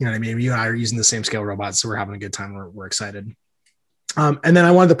play. You know what I mean? You and I are using the same scale robots, so we're having a good time. We're excited. And then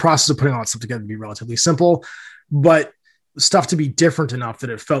I wanted the process of putting all that stuff together to be relatively simple, but stuff to be different enough that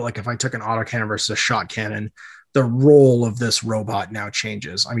it felt like if I took an autocannon versus a shot cannon, the role of this robot now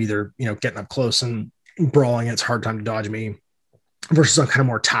changes. I'm either, getting up close and brawling, it's hard time to dodge me, versus I'm kind of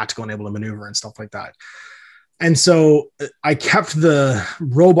more tactical and able to maneuver and stuff like that. And so I kept the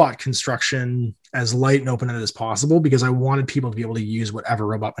robot construction as light and open-ended as possible because I wanted people to be able to use whatever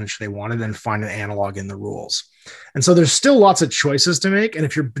robot miniature they wanted and find an analog in the rules. And so there's still lots of choices to make. And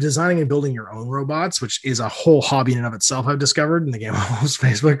if you're designing and building your own robots, which is a whole hobby in and of itself, I've discovered in the Game of Wolves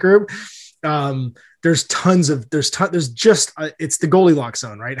Facebook group, it's the Goldilocks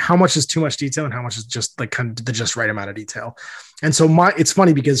zone, right? How much is too much detail and how much is just like kind of the just right amount of detail. And so it's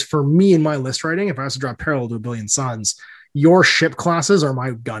funny because for me in my list writing, if I was to draw parallel to A Billion Suns, your ship classes are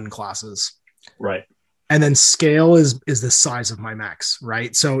my gun classes. Right. And then scale is the size of my mechs,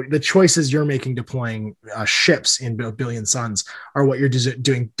 right? So the choices you're making deploying ships in A Billion Suns are what you're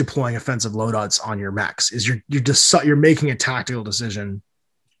doing deploying offensive loadouts on your mechs. Is you're making a tactical decision,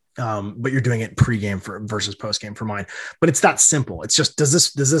 but you're doing it pre-game versus post-game for mine. But it's that simple. It's just,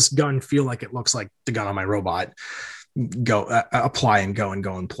 does this gun feel like it looks like the gun on my robot? Go apply and go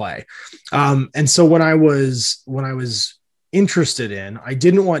and play. And so when I was interested in, I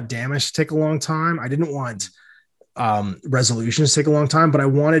didn't want damage to take a long time. I didn't want resolutions to take a long time, but I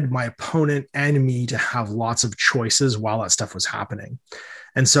wanted my opponent and me to have lots of choices while that stuff was happening.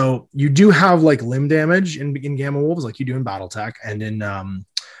 And so you do have like limb damage in Gamma Wolves, like you do in BattleTech and in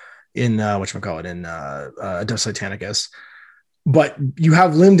Deus Titanicus. But you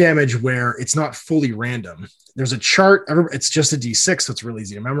have limb damage where it's not fully random. There's a chart. It's just a D6, so it's really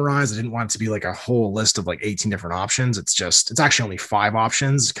easy to memorize. I didn't want it to be like a whole list of like 18 different options. It's actually only 5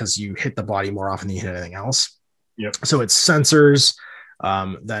 options because you hit the body more often than you hit anything else. Yep. So it's sensors.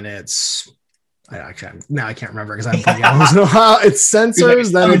 Then it's I can't remember because I haven't played games in a while. It's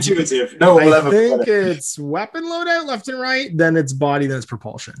sensors. Then intuitive. No one will ever. I think it's weapon loadout left and right. Then it's body. Then it's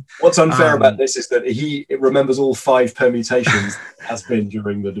propulsion. What's unfair about this is that it remembers all 5 permutations has been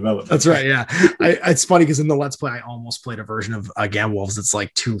during the development. That's right. Yeah, it's funny because in the Let's Play, I almost played a version of Gamma Wolves that's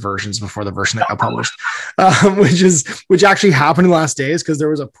like 2 versions before the version that got published, which actually happened in Last Days because there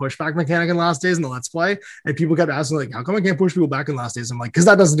was a pushback mechanic in Last Days in the Let's Play, and people kept asking like, "How come I can't push people back in Last Days?" I'm like, "Because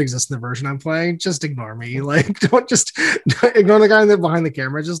that doesn't exist in the version I'm playing. Just ignore me. Like, don't just ignore the guy behind the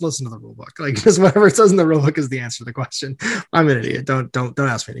camera. Just listen to the rule book. Like, just whatever it says in the rule book is the answer to the question. I'm an idiot. Don't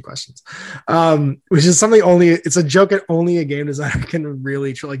ask me any questions." Which is something it's a joke that only a game designer can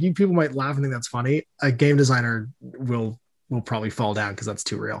really like. You people might laugh and think that's funny. A game designer will probably fall down because that's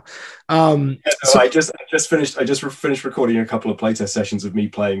too real. I just finished recording a couple of playtest sessions of me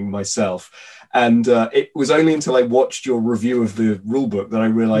playing myself. And it was only until I watched your review of the rulebook that I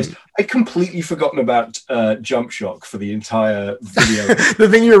realized I'd completely forgotten about Jump Shock for the entire video. The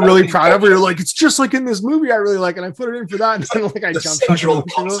thing you're really proud of, where you're like, it's just like in this movie I really like, and I put it in for that. And then like I jumped central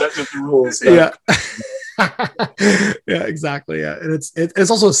concept of the rules. Yeah. Yeah, exactly. Yeah, and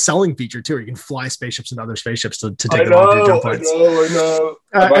it's also a selling feature too. Where you can fly spaceships into other spaceships to take them off your jump points. I know.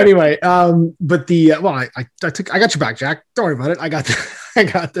 Anyway, but I got your back, Jack. Don't worry about it. I got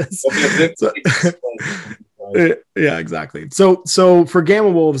this. Yeah, exactly. So for Gamma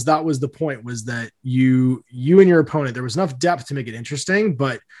Wolves, that was the point, was that you and your opponent, there was enough depth to make it interesting,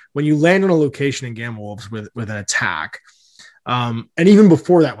 but when you land on a location in Gamma Wolves with an attack, and even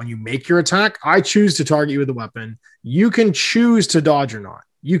before that, when you make your attack, I choose to target you with a weapon. You can choose to dodge or not.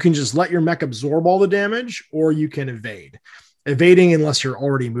 You can just let your mech absorb all the damage, or you can evade. Evading, unless you're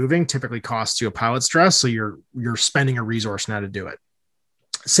already moving, typically costs you a pilot stress, so you're spending a resource now to do it.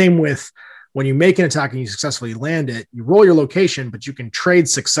 Same with when you make an attack and you successfully land it, you roll your location, but you can trade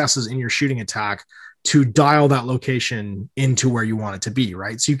successes in your shooting attack to dial that location into where you want it to be,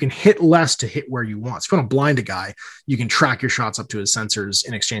 right? So you can hit less to hit where you want. So if you want to blind a guy, you can track your shots up to his sensors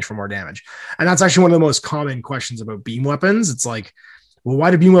in exchange for more damage. And that's actually one of the most common questions about beam weapons. It's like, well,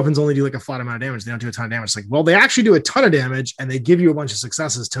 why do beam weapons only do like a flat amount of damage? They don't do a ton of damage. It's like, well, they actually do a ton of damage, and they give you a bunch of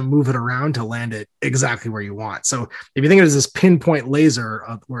successes to move it around to land it exactly where you want. So if you think of it as this pinpoint laser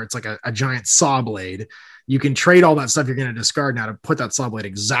where it's like a giant saw blade, you can trade all that stuff you're going to discard now to put that saw blade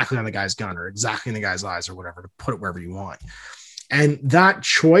exactly on the guy's gun or exactly in the guy's eyes or whatever, to put it wherever you want. And that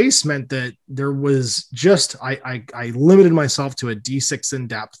choice meant that there was just, I limited myself to a D6 in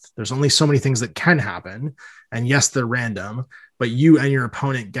depth. There's only so many things that can happen. And yes, they're random, but you and your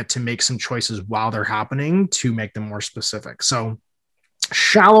opponent get to make some choices while they're happening to make them more specific. So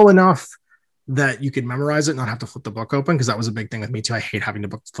shallow enough that you could memorize it, not have to flip the book open, because that was a big thing with me too. I hate having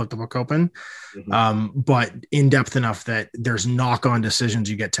to flip the book open. But in depth enough that there's knock-on decisions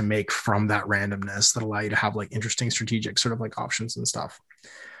you get to make from that randomness that allow you to have like interesting strategic sort of like options and stuff.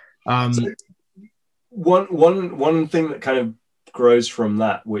 So one thing that kind of grows from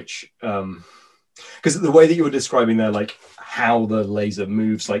that, which because the way that you were describing there, like how the laser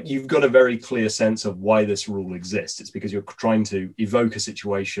moves, like you've got a very clear sense of why this rule exists. It's because you're trying to evoke a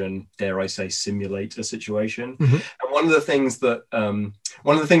situation, dare I say, simulate a situation. And one of the things that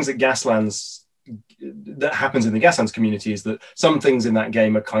Gaslands, that happens in the Gaslands community, is that some things in that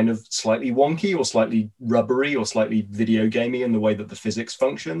game are kind of slightly wonky or slightly rubbery or slightly video gamey in the way that the physics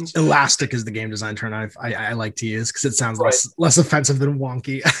functions. Elastic is the game design term I like to use, because it sounds less offensive than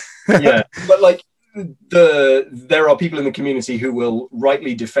wonky. Yeah, but like there are people in the community who will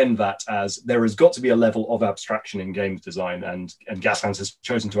rightly defend that as there has got to be a level of abstraction in games design, and Gaslands has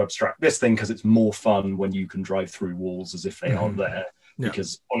chosen to abstract this thing because it's more fun when you can drive through walls as if they aren't there.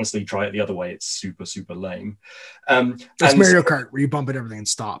 Because honestly, try it the other way, it's super, super lame. That's Mario Kart, where you bump at everything and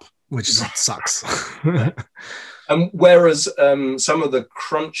stop, which sucks. Whereas some of the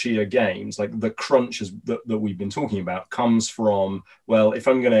crunchier games, like the crunches that we've been talking about, comes from, well, if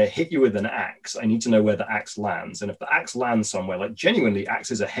I'm going to hit you with an axe, I need to know where the axe lands. And if the axe lands somewhere, like genuinely,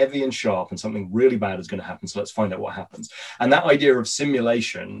 axes are heavy and sharp, and something really bad is going to happen. So let's find out what happens. And that idea of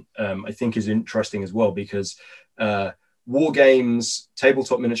simulation, I think, is interesting as well, because war games,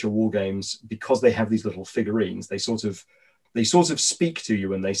 tabletop miniature war games, because they have these little figurines, they sort of speak to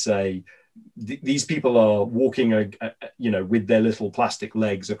you, and they say, these people are walking, with their little plastic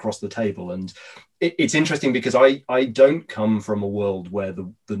legs across the table. And it's interesting because I don't come from a world where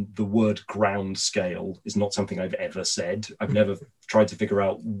the word ground scale is not something I've ever said. I've never tried to figure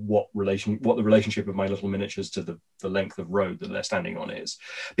out what the relationship of my little miniatures to the length of road that they're standing on is,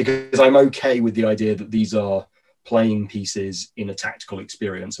 because I'm okay with the idea that these are playing pieces in a tactical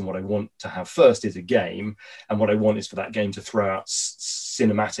experience, and what I want to have first is a game, and what I want is for that game to throw out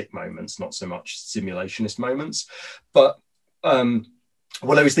cinematic moments, not so much simulationist moments. But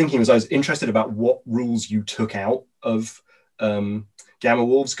what I was thinking was, I was interested about what rules you took out of Gamma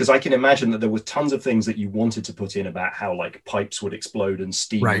Wolves, because I can imagine that there were tons of things that you wanted to put in about how like pipes would explode and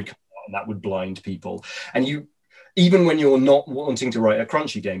steam would come out, and that would blind people. And you, even when you're not wanting to write a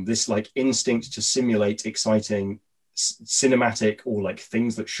crunchy game, this like instinct to simulate exciting cinematic or like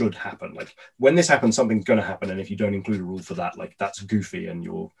things that should happen, like when this happens, something's going to happen, and if you don't include a rule for that, like that's goofy, and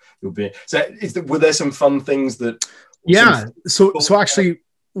you'll be. So were there some fun things that? So actually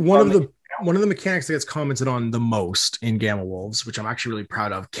one of the mechanics that gets commented on the most in Gamma Wolves, which I'm actually really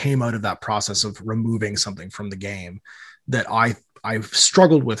proud of, came out of that process of removing something from the game that I've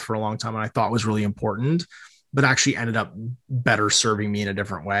struggled with for a long time, and I thought was really important, but actually ended up better serving me in a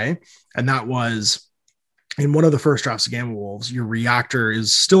different way. And that was, in one of the first drafts of Gamma Wolves, your reactor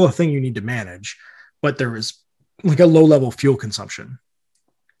is still a thing you need to manage, but there is like a low level fuel consumption.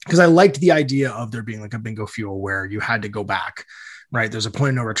 Because I liked the idea of there being like a bingo fuel where you had to go back, right? There's a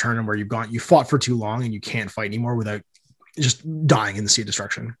point of no return, and where you fought for too long and you can't fight anymore without just dying in the sea of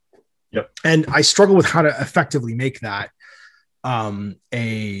destruction. Yep. And I struggle with how to effectively make that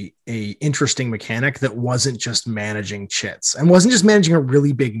a interesting mechanic that wasn't just managing chits and wasn't just managing a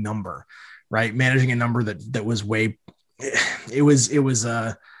really big number, right? Managing a number that was way, it was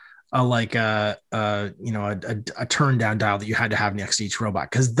a turn down dial that you had to have next to each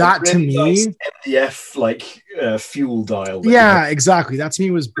robot, because that really to me nice MDF like fuel dial. Yeah, exactly. That to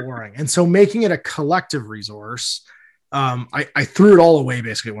me was boring. And so making it a collective resource, I threw it all away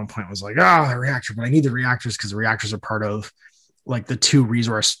basically at one point. I was like, the reactor, but I need the reactors because the reactors are part of like the 2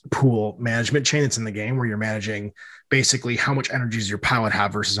 resource pool management chain that's in the game, where you're managing basically how much energy does your pilot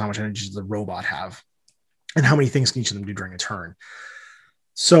have versus how much energy does the robot have, and how many things can each of them do during a turn.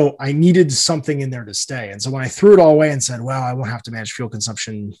 So I needed something in there to stay. And so when I threw it all away and said, well, I won't have to manage fuel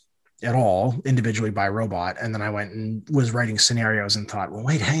consumption at all individually by robot, and then I went and was writing scenarios and thought, well,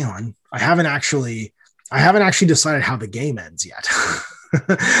 wait, hang on, I haven't actually decided how the game ends yet.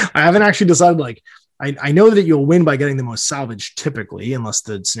 I haven't actually decided, like, I know that you'll win by getting the most salvage typically, unless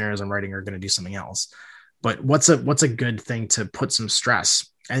the scenarios I'm writing are going to do something else. But what's a good thing to put some stress?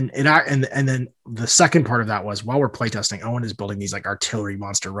 And then the second part of that was, while we're playtesting, Owen is building these like artillery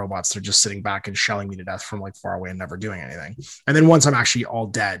monster robots. They're just sitting back and shelling me to death from like far away and never doing anything. And then once I'm actually all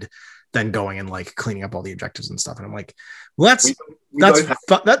dead, then going and like cleaning up all the objectives and stuff. And I'm like, well,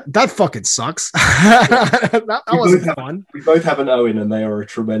 that fucking sucks. that wasn't fun. We both have an Owen, and they are a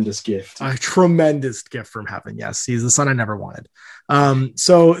tremendous gift. A tremendous gift from heaven. Yes, he's the son I never wanted.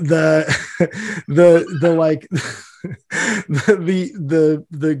 So the like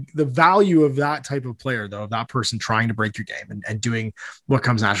the value of that type of player, though, of that person trying to break your game and doing what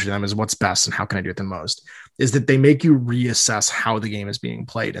comes naturally to them is what's best and how can I do it the most, is that they make you reassess how the game is being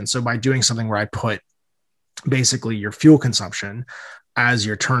played. And so by doing something where I put basically your fuel consumption as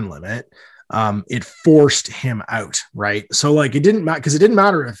your turn limit, it forced him out, right? So like it didn't matter, because it didn't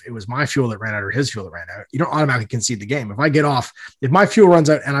matter if it was my fuel that ran out or his fuel that ran out. You don't automatically concede the game. If my fuel runs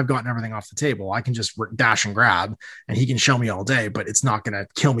out and I've gotten everything off the table, I can just dash and grab, and he can shell me all day, but it's not going to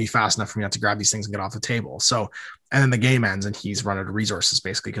kill me fast enough for me not to grab these things and get off the table. So, and then the game ends and he's run out of resources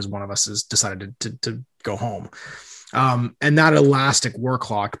basically because one of us has decided to go home. And that elastic war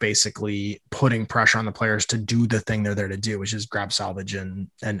clock basically putting pressure on the players to do the thing they're there to do, which is grab salvage and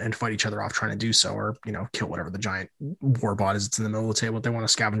fight each other off trying to do so, or, kill whatever the giant war bot is that's in the middle of the table that they want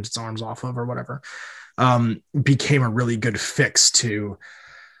to scavenge its arms off of or whatever, became a really good fix to,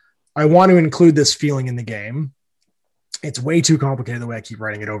 I want to include this feeling in the game. It's way too complicated the way I keep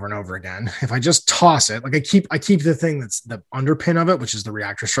writing it over and over again. If I just toss it, like I keep the thing that's the underpin of it, which is the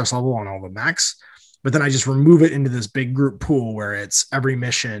reactor stress level on all the mechs, but then I just remove it into this big group pool where it's every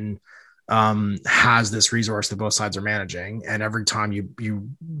mission has this resource that both sides are managing. And every time you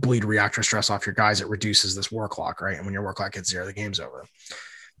bleed reactor stress off your guys, it reduces this war clock, right? And when your war clock hits 0, the game's over.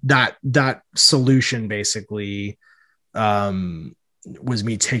 That solution basically was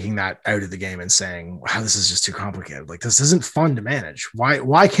me taking that out of the game and saying, wow, this is just too complicated. Like, this isn't fun to manage.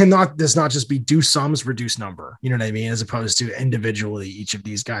 Why cannot this not just be do sums, reduce number? You know what I mean? As opposed to individually, each of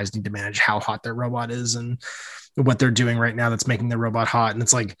these guys need to manage how hot their robot is and what they're doing right now that's making their robot hot. And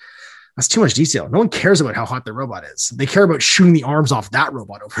it's like, that's too much detail. No one cares about how hot their robot is. They care about shooting the arms off that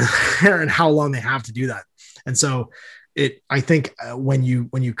robot over there and how long they have to do that. And so I think when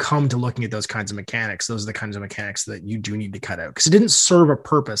you come to looking at those kinds of mechanics, those are the kinds of mechanics that you do need to cut out, because it didn't serve a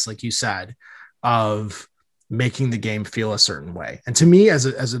purpose, like you said, of making the game feel a certain way. And to me, as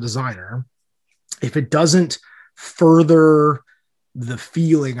a designer, if it doesn't further the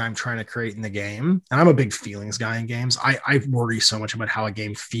feeling I'm trying to create in the game, and I'm a big feelings guy in games, I worry so much about how a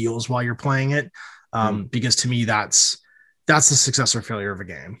game feels while you're playing it, because to me that's the success or failure of a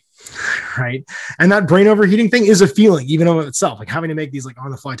game. Right. And that brain overheating thing is a feeling even of itself, like having to make these like on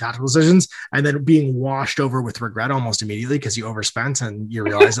the fly tactical decisions and then being washed over with regret almost immediately because you overspent and you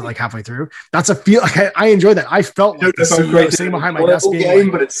realize it like halfway through. That's a feel. Like I enjoyed that. I felt like the CEO sitting behind my desk being game,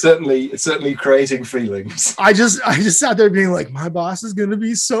 like, but it's certainly creating feelings. I just sat there being like, my boss is going to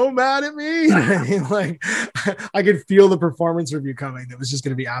be so mad at me. I mean, like I could feel the performance review coming. That was just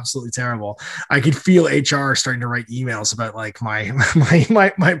going to be absolutely terrible. I could feel HR starting to write emails about like my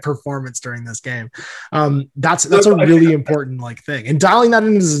performance during this game. That's a really important like thing, and dialing that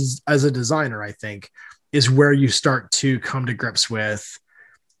in as a designer, I think, is where you start to come to grips with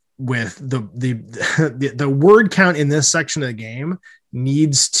the word count in this section of the game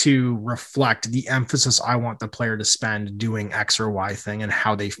needs to reflect the emphasis I want the player to spend doing X or Y thing and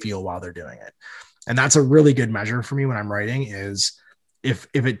how they feel while they're doing it. And that's a really good measure for me when I'm writing, is if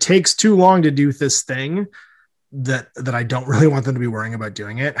it takes too long to do this thing that I don't really want them to be worrying about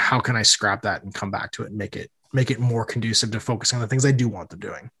doing it, how can I scrap that and come back to it and make it more conducive to focusing on the things I do want them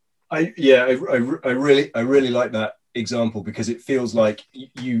doing? I really like that example, because it feels like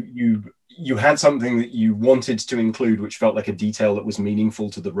you you had something that you wanted to include, which felt like a detail that was meaningful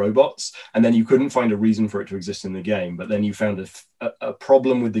to the robots, and then you couldn't find a reason for it to exist in the game. But then you found a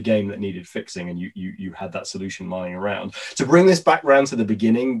problem with the game that needed fixing, and you had that solution lying around. To bring this back round to the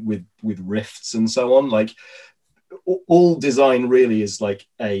beginning with rifts and so on, like all design really is like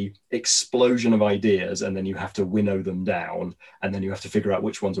a explosion of ideas, and then you have to winnow them down, and then you have to figure out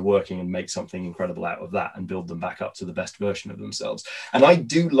which ones are working and make something incredible out of that and build them back up to the best version of themselves. And I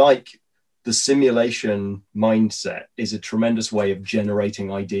do like the simulation mindset is a tremendous way of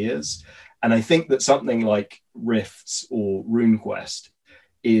generating ideas. And I think that something like Rifts or RuneQuest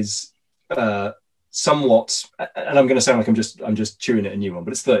is somewhat, and I'm going to sound like I'm just chewing at a new one,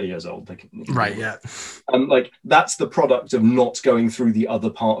 but it's 30 years old. Right, yeah. Like that's the product of not going through the other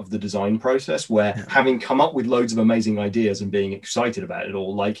part of the design process, where having come up with loads of amazing ideas and being excited about it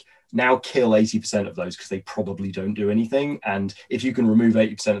all, like now kill 80% of those because they probably don't do anything. And if you can remove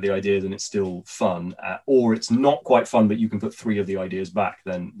 80% of the ideas and it's still fun, or it's not quite fun, but you can put 3 of the ideas back,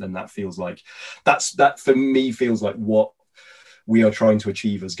 then that feels like that for me feels like what we are trying to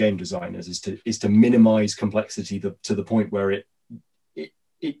achieve as game designers is to minimize complexity to the point where it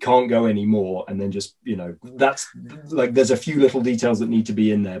can't go anymore, and then just, you know, that's like there's a few little details that need to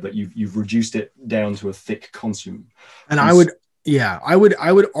be in there, but you've reduced it down to a thick consume. And I would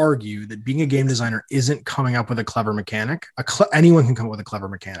argue that being a game designer isn't coming up with a clever mechanic. Anyone can come up with a clever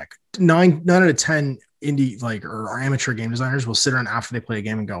mechanic. 9 out of 10 indie or amateur game designers will sit around after they play a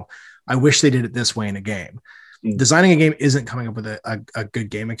game and go, I wish they did it this way in a game. Designing a game isn't coming up with a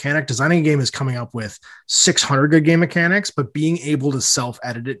good game mechanic. Designing a game is coming up with 600 good game mechanics, but being able to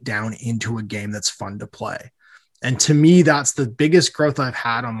self-edit it down into a game that's fun to play. And to me, that's the biggest growth I've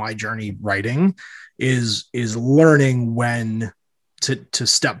had on my journey writing is learning when to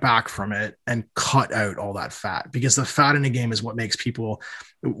step back from it and cut out all that fat, because the fat in a game is what makes people,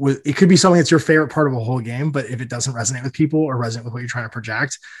 it could be something that's your favorite part of a whole game, but if it doesn't resonate with people or resonate with what you're trying to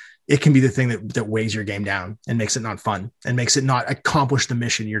project, it can be the thing that weighs your game down and makes it not fun and makes it not accomplish the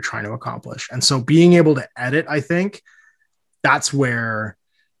mission you're trying to accomplish. And so being able to edit, I think that's where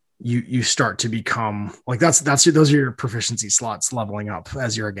you start to become like, those are your proficiency slots leveling up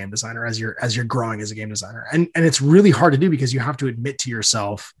as you're a game designer, as you're growing as a game designer. And it's really hard to do because you have to admit to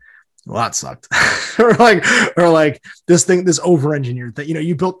yourself, well, that sucked. or like this over-engineered thing. You know,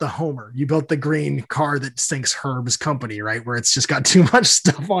 you built the Homer, you built the green car that sinks Herb's company, right? Where it's just got too much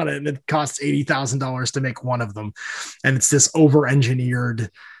stuff on it and it costs $80,000 to make one of them. And it's this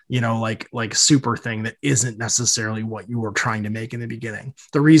over-engineered, you know, like super thing that isn't necessarily what you were trying to make in the beginning.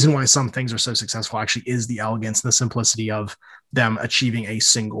 The reason why some things are so successful actually is the elegance and the simplicity of them achieving a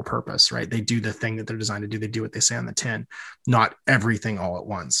single purpose, right? They do the thing that they're designed to do. They do what they say on the tin, not everything all at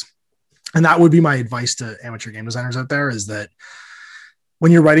once. And that would be my advice to amateur game designers out there, is that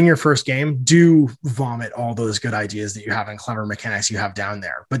when you're writing your first game, do vomit all those good ideas that you have and clever mechanics you have down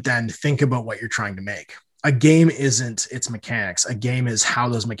there, but then think about what you're trying to make. A game isn't its mechanics. A game is how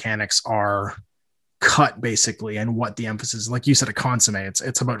those mechanics are cut, basically, and what the emphasis is. Like you said, a consomme,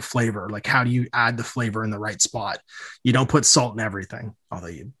 it's about flavor. Like, how do you add the flavor in the right spot? You don't put salt in everything,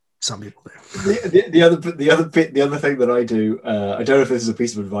 although some people do. The other thing that I do, I don't know if this is a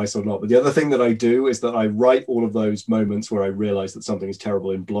piece of advice or not, but the other thing that I do is that I write all of those moments where I realize that something is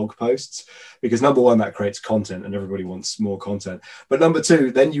terrible in blog posts, because number one, that creates content and everybody wants more content. But number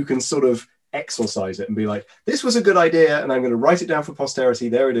two, then you can sort of exorcise it and be like, this was a good idea and I'm going to write it down for posterity.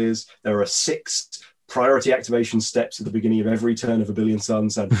 There it is. There are 6 priority activation steps at the beginning of every turn of A Billion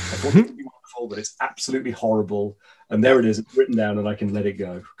Suns, and I want it to be wonderful, but it's absolutely horrible. And there it is, it's written down, and I can let it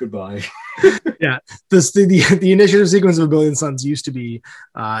go. Goodbye. Yeah, the initiative sequence of A Billion Suns used to be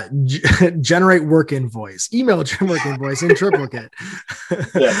generate work invoice, email work invoice in triplicate,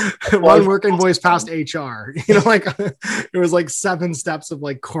 run work invoice past HR. You know, like it was like 7 steps of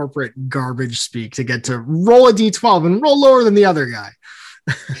like corporate garbage speak to get to roll a d12 and roll lower than the other guy.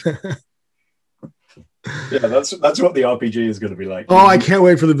 Yeah, that's what the RPG is going to be like. Oh, I can't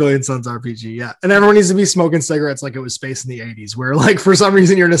wait for the Billion Suns RPG. Yeah, and everyone needs to be smoking cigarettes like it was space in the 80s, where like for some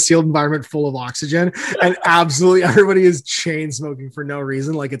reason you're in a sealed environment full of oxygen, and absolutely everybody is chain smoking for no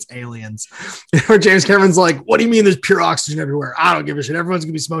reason, like it's aliens. Where James Cameron's like, "What do you mean there's pure oxygen everywhere? I don't give a shit. Everyone's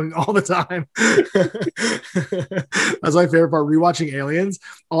gonna be smoking all the time." That's my favorite part. Rewatching Aliens,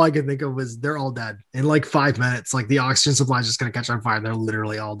 all I could think of was they're all dead in like 5 minutes. Like the oxygen supply is just gonna catch on fire. They're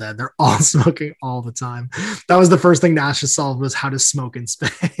literally all dead. They're all smoking all the time. That was the first thing NASA solved, was how to smoke in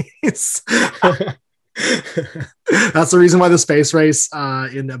space. That's the reason why the space race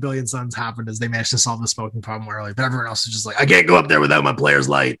in A Billion Suns happened, is they managed to solve the smoking problem early, but everyone else is just like, I can't go up there without my player's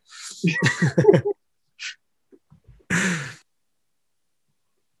light.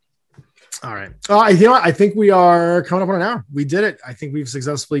 All right. You know what? I think we are coming up on an hour. We did it. I think we've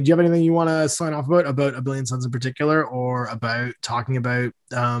successfully. Do you have anything you want to sign off about A Billion Suns in particular, or about talking about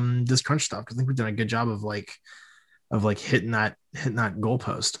this crunch stuff? Because I think we've done a good job of hitting that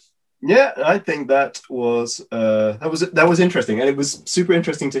goalpost. Yeah, I think that was interesting, and it was super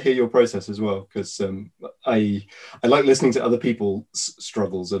interesting to hear your process as well, because I like listening to other people's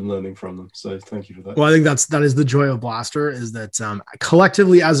struggles and learning from them. So thank you for that. Well, I think that is the joy of Blaster, is that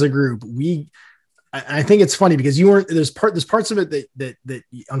collectively as a group, I think it's funny because there's parts of it that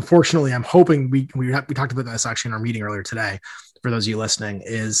unfortunately I'm hoping we talked about this actually in our meeting earlier today. For those of you listening,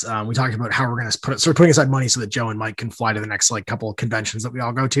 is we talked about how we're going to start putting aside money so that Joe and Mike can fly to the next couple of conventions that we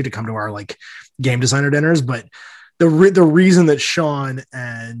all go to come to our game designer dinners. But the reason that Sean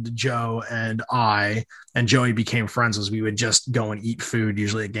and Joe and I and Joey became friends was we would just go and eat food,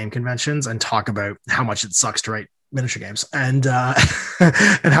 usually at game conventions, and talk about how much it sucks to write miniature games and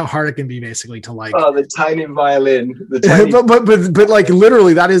and how hard it can be basically to the tiny violin, but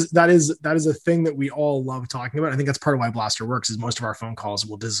literally that is a thing that we all love talking about. I think that's part of why Blaster works, is most of our phone calls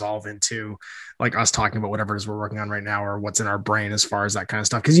will dissolve into us talking about whatever it is we're working on right now or what's in our brain as far as that kind of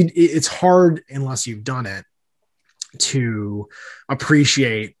stuff, because it's hard unless you've done it to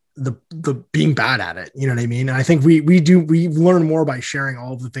appreciate the being bad at it. You know what I mean? And I think we learn more by sharing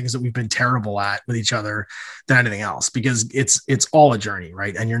all of the things that we've been terrible at with each other than anything else, because it's all a journey,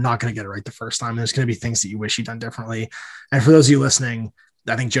 right? And you're not going to get it right the first time. There's going to be things that you wish you'd done differently. And for those of you listening,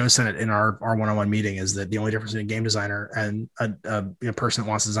 I think Joe said it in our one-on-one meeting, is that the only difference in a game designer and a person that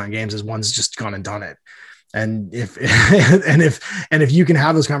wants to design games is one's just gone and done it. And if you can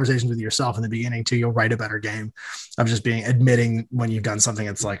have those conversations with yourself in the beginning too, you'll write a better game of just admitting when you've done something.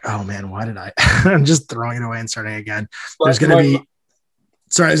 It's like, oh man, why did I'm just throwing it away and starting again. There's going to be,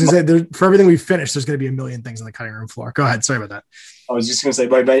 sorry, I was going to say, for everything we've finished, there's going to be a million things on the cutting room floor. Go ahead. Sorry about that. I was just going to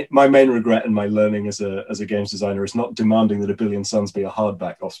say my main regret in my learning as a games designer is not demanding that A Billion Suns be a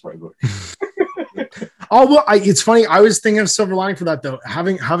hardback Osprey book. Oh, well, it's funny. I was thinking of silver lining for that though.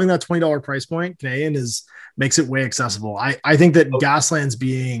 Having that $20 price point Canadian makes it way accessible. I think that Gaslands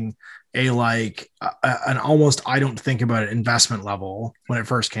being an almost, I don't think about it, investment level when it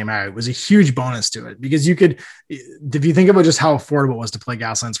first came out was a huge bonus to it, because you could, if you think about just how affordable it was to play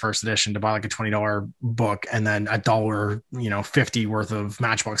Gaslands first edition, to buy a $20 book and then $1.50 worth of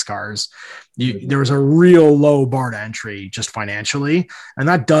Matchbox cars, there was a real low bar to entry just financially. And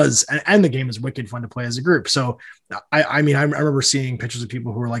that does, and the game is wicked fun to play as a group. So I remember seeing pictures of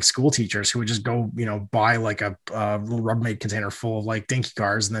people who were school teachers who would just go, buy a little Rubbermaid container full of dinky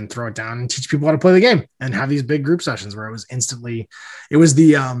cars and then throw it down and teach people how to play the game and have these big group sessions where it was the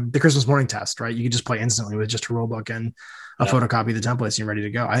Christmas morning test, right? You could just play instantly with just a rule book and a photocopy of the templates and you're ready to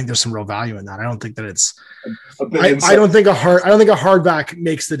go. I think there's some real value in that. I don't think that it's, I don't think a hardback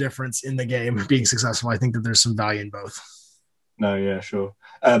makes the difference in the game being successful. I think that there's some value in both. No, yeah, sure.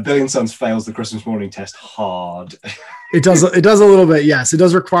 Billion Suns fails the Christmas morning test hard. It does a little bit. Yes, it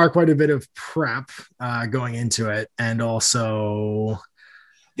does require quite a bit of prep going into it, and also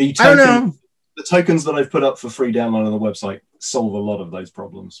I don't know. The tokens that I've put up for free download on the website solve a lot of those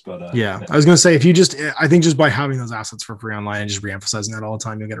problems. But I was going to say, if you I think just by having those assets for free online and just reemphasizing that all the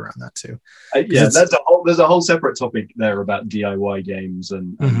time, you'll get around that too. There's a whole separate topic there about DIY games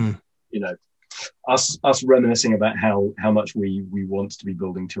and us reminiscing about how much we want to be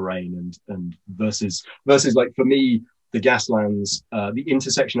building terrain and versus for me, the Gaslands, the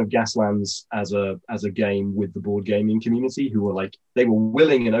intersection of Gaslands as a game with the board gaming community, who were they were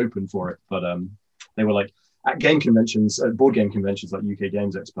willing and open for it, but they were at game conventions, at board game conventions like UK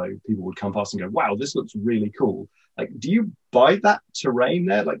Games Expo, people would come past and go, wow, this looks really cool. Do you buy that terrain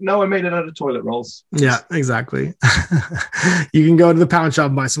there? No, I made it out of toilet rolls. Yeah, exactly. You can go to the pound shop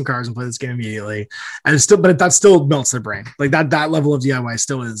and buy some cards and play this game immediately. And that still melts their brain. That level of DIY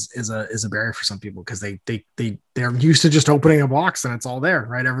still is a barrier for some people, because they're used to just opening a box and it's all there,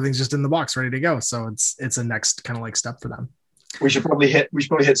 right? Everything's just in the box ready to go. So it's a next kind of step for them. We should probably hit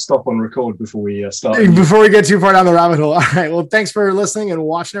stop on record before we start. Before we get too far down the rabbit hole. All right. Well, thanks for listening and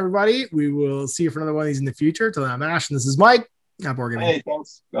watching, everybody. We will see you for another one of these in the future. Till then, I'm Ash, and this is Mike. Hey,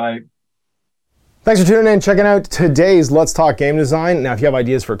 thanks. Bye. Thanks for tuning in and checking out today's Let's Talk Game Design. Now, if you have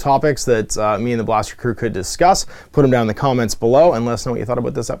ideas for topics that me and the Blaster crew could discuss, put them down in the comments below and let us know what you thought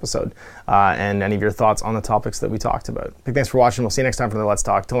about this episode and any of your thoughts on the topics that we talked about. Big thanks for watching. We'll see you next time for the Let's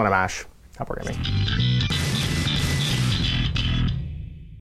Talk. Till then, I'm Ash. Happy Wargaming.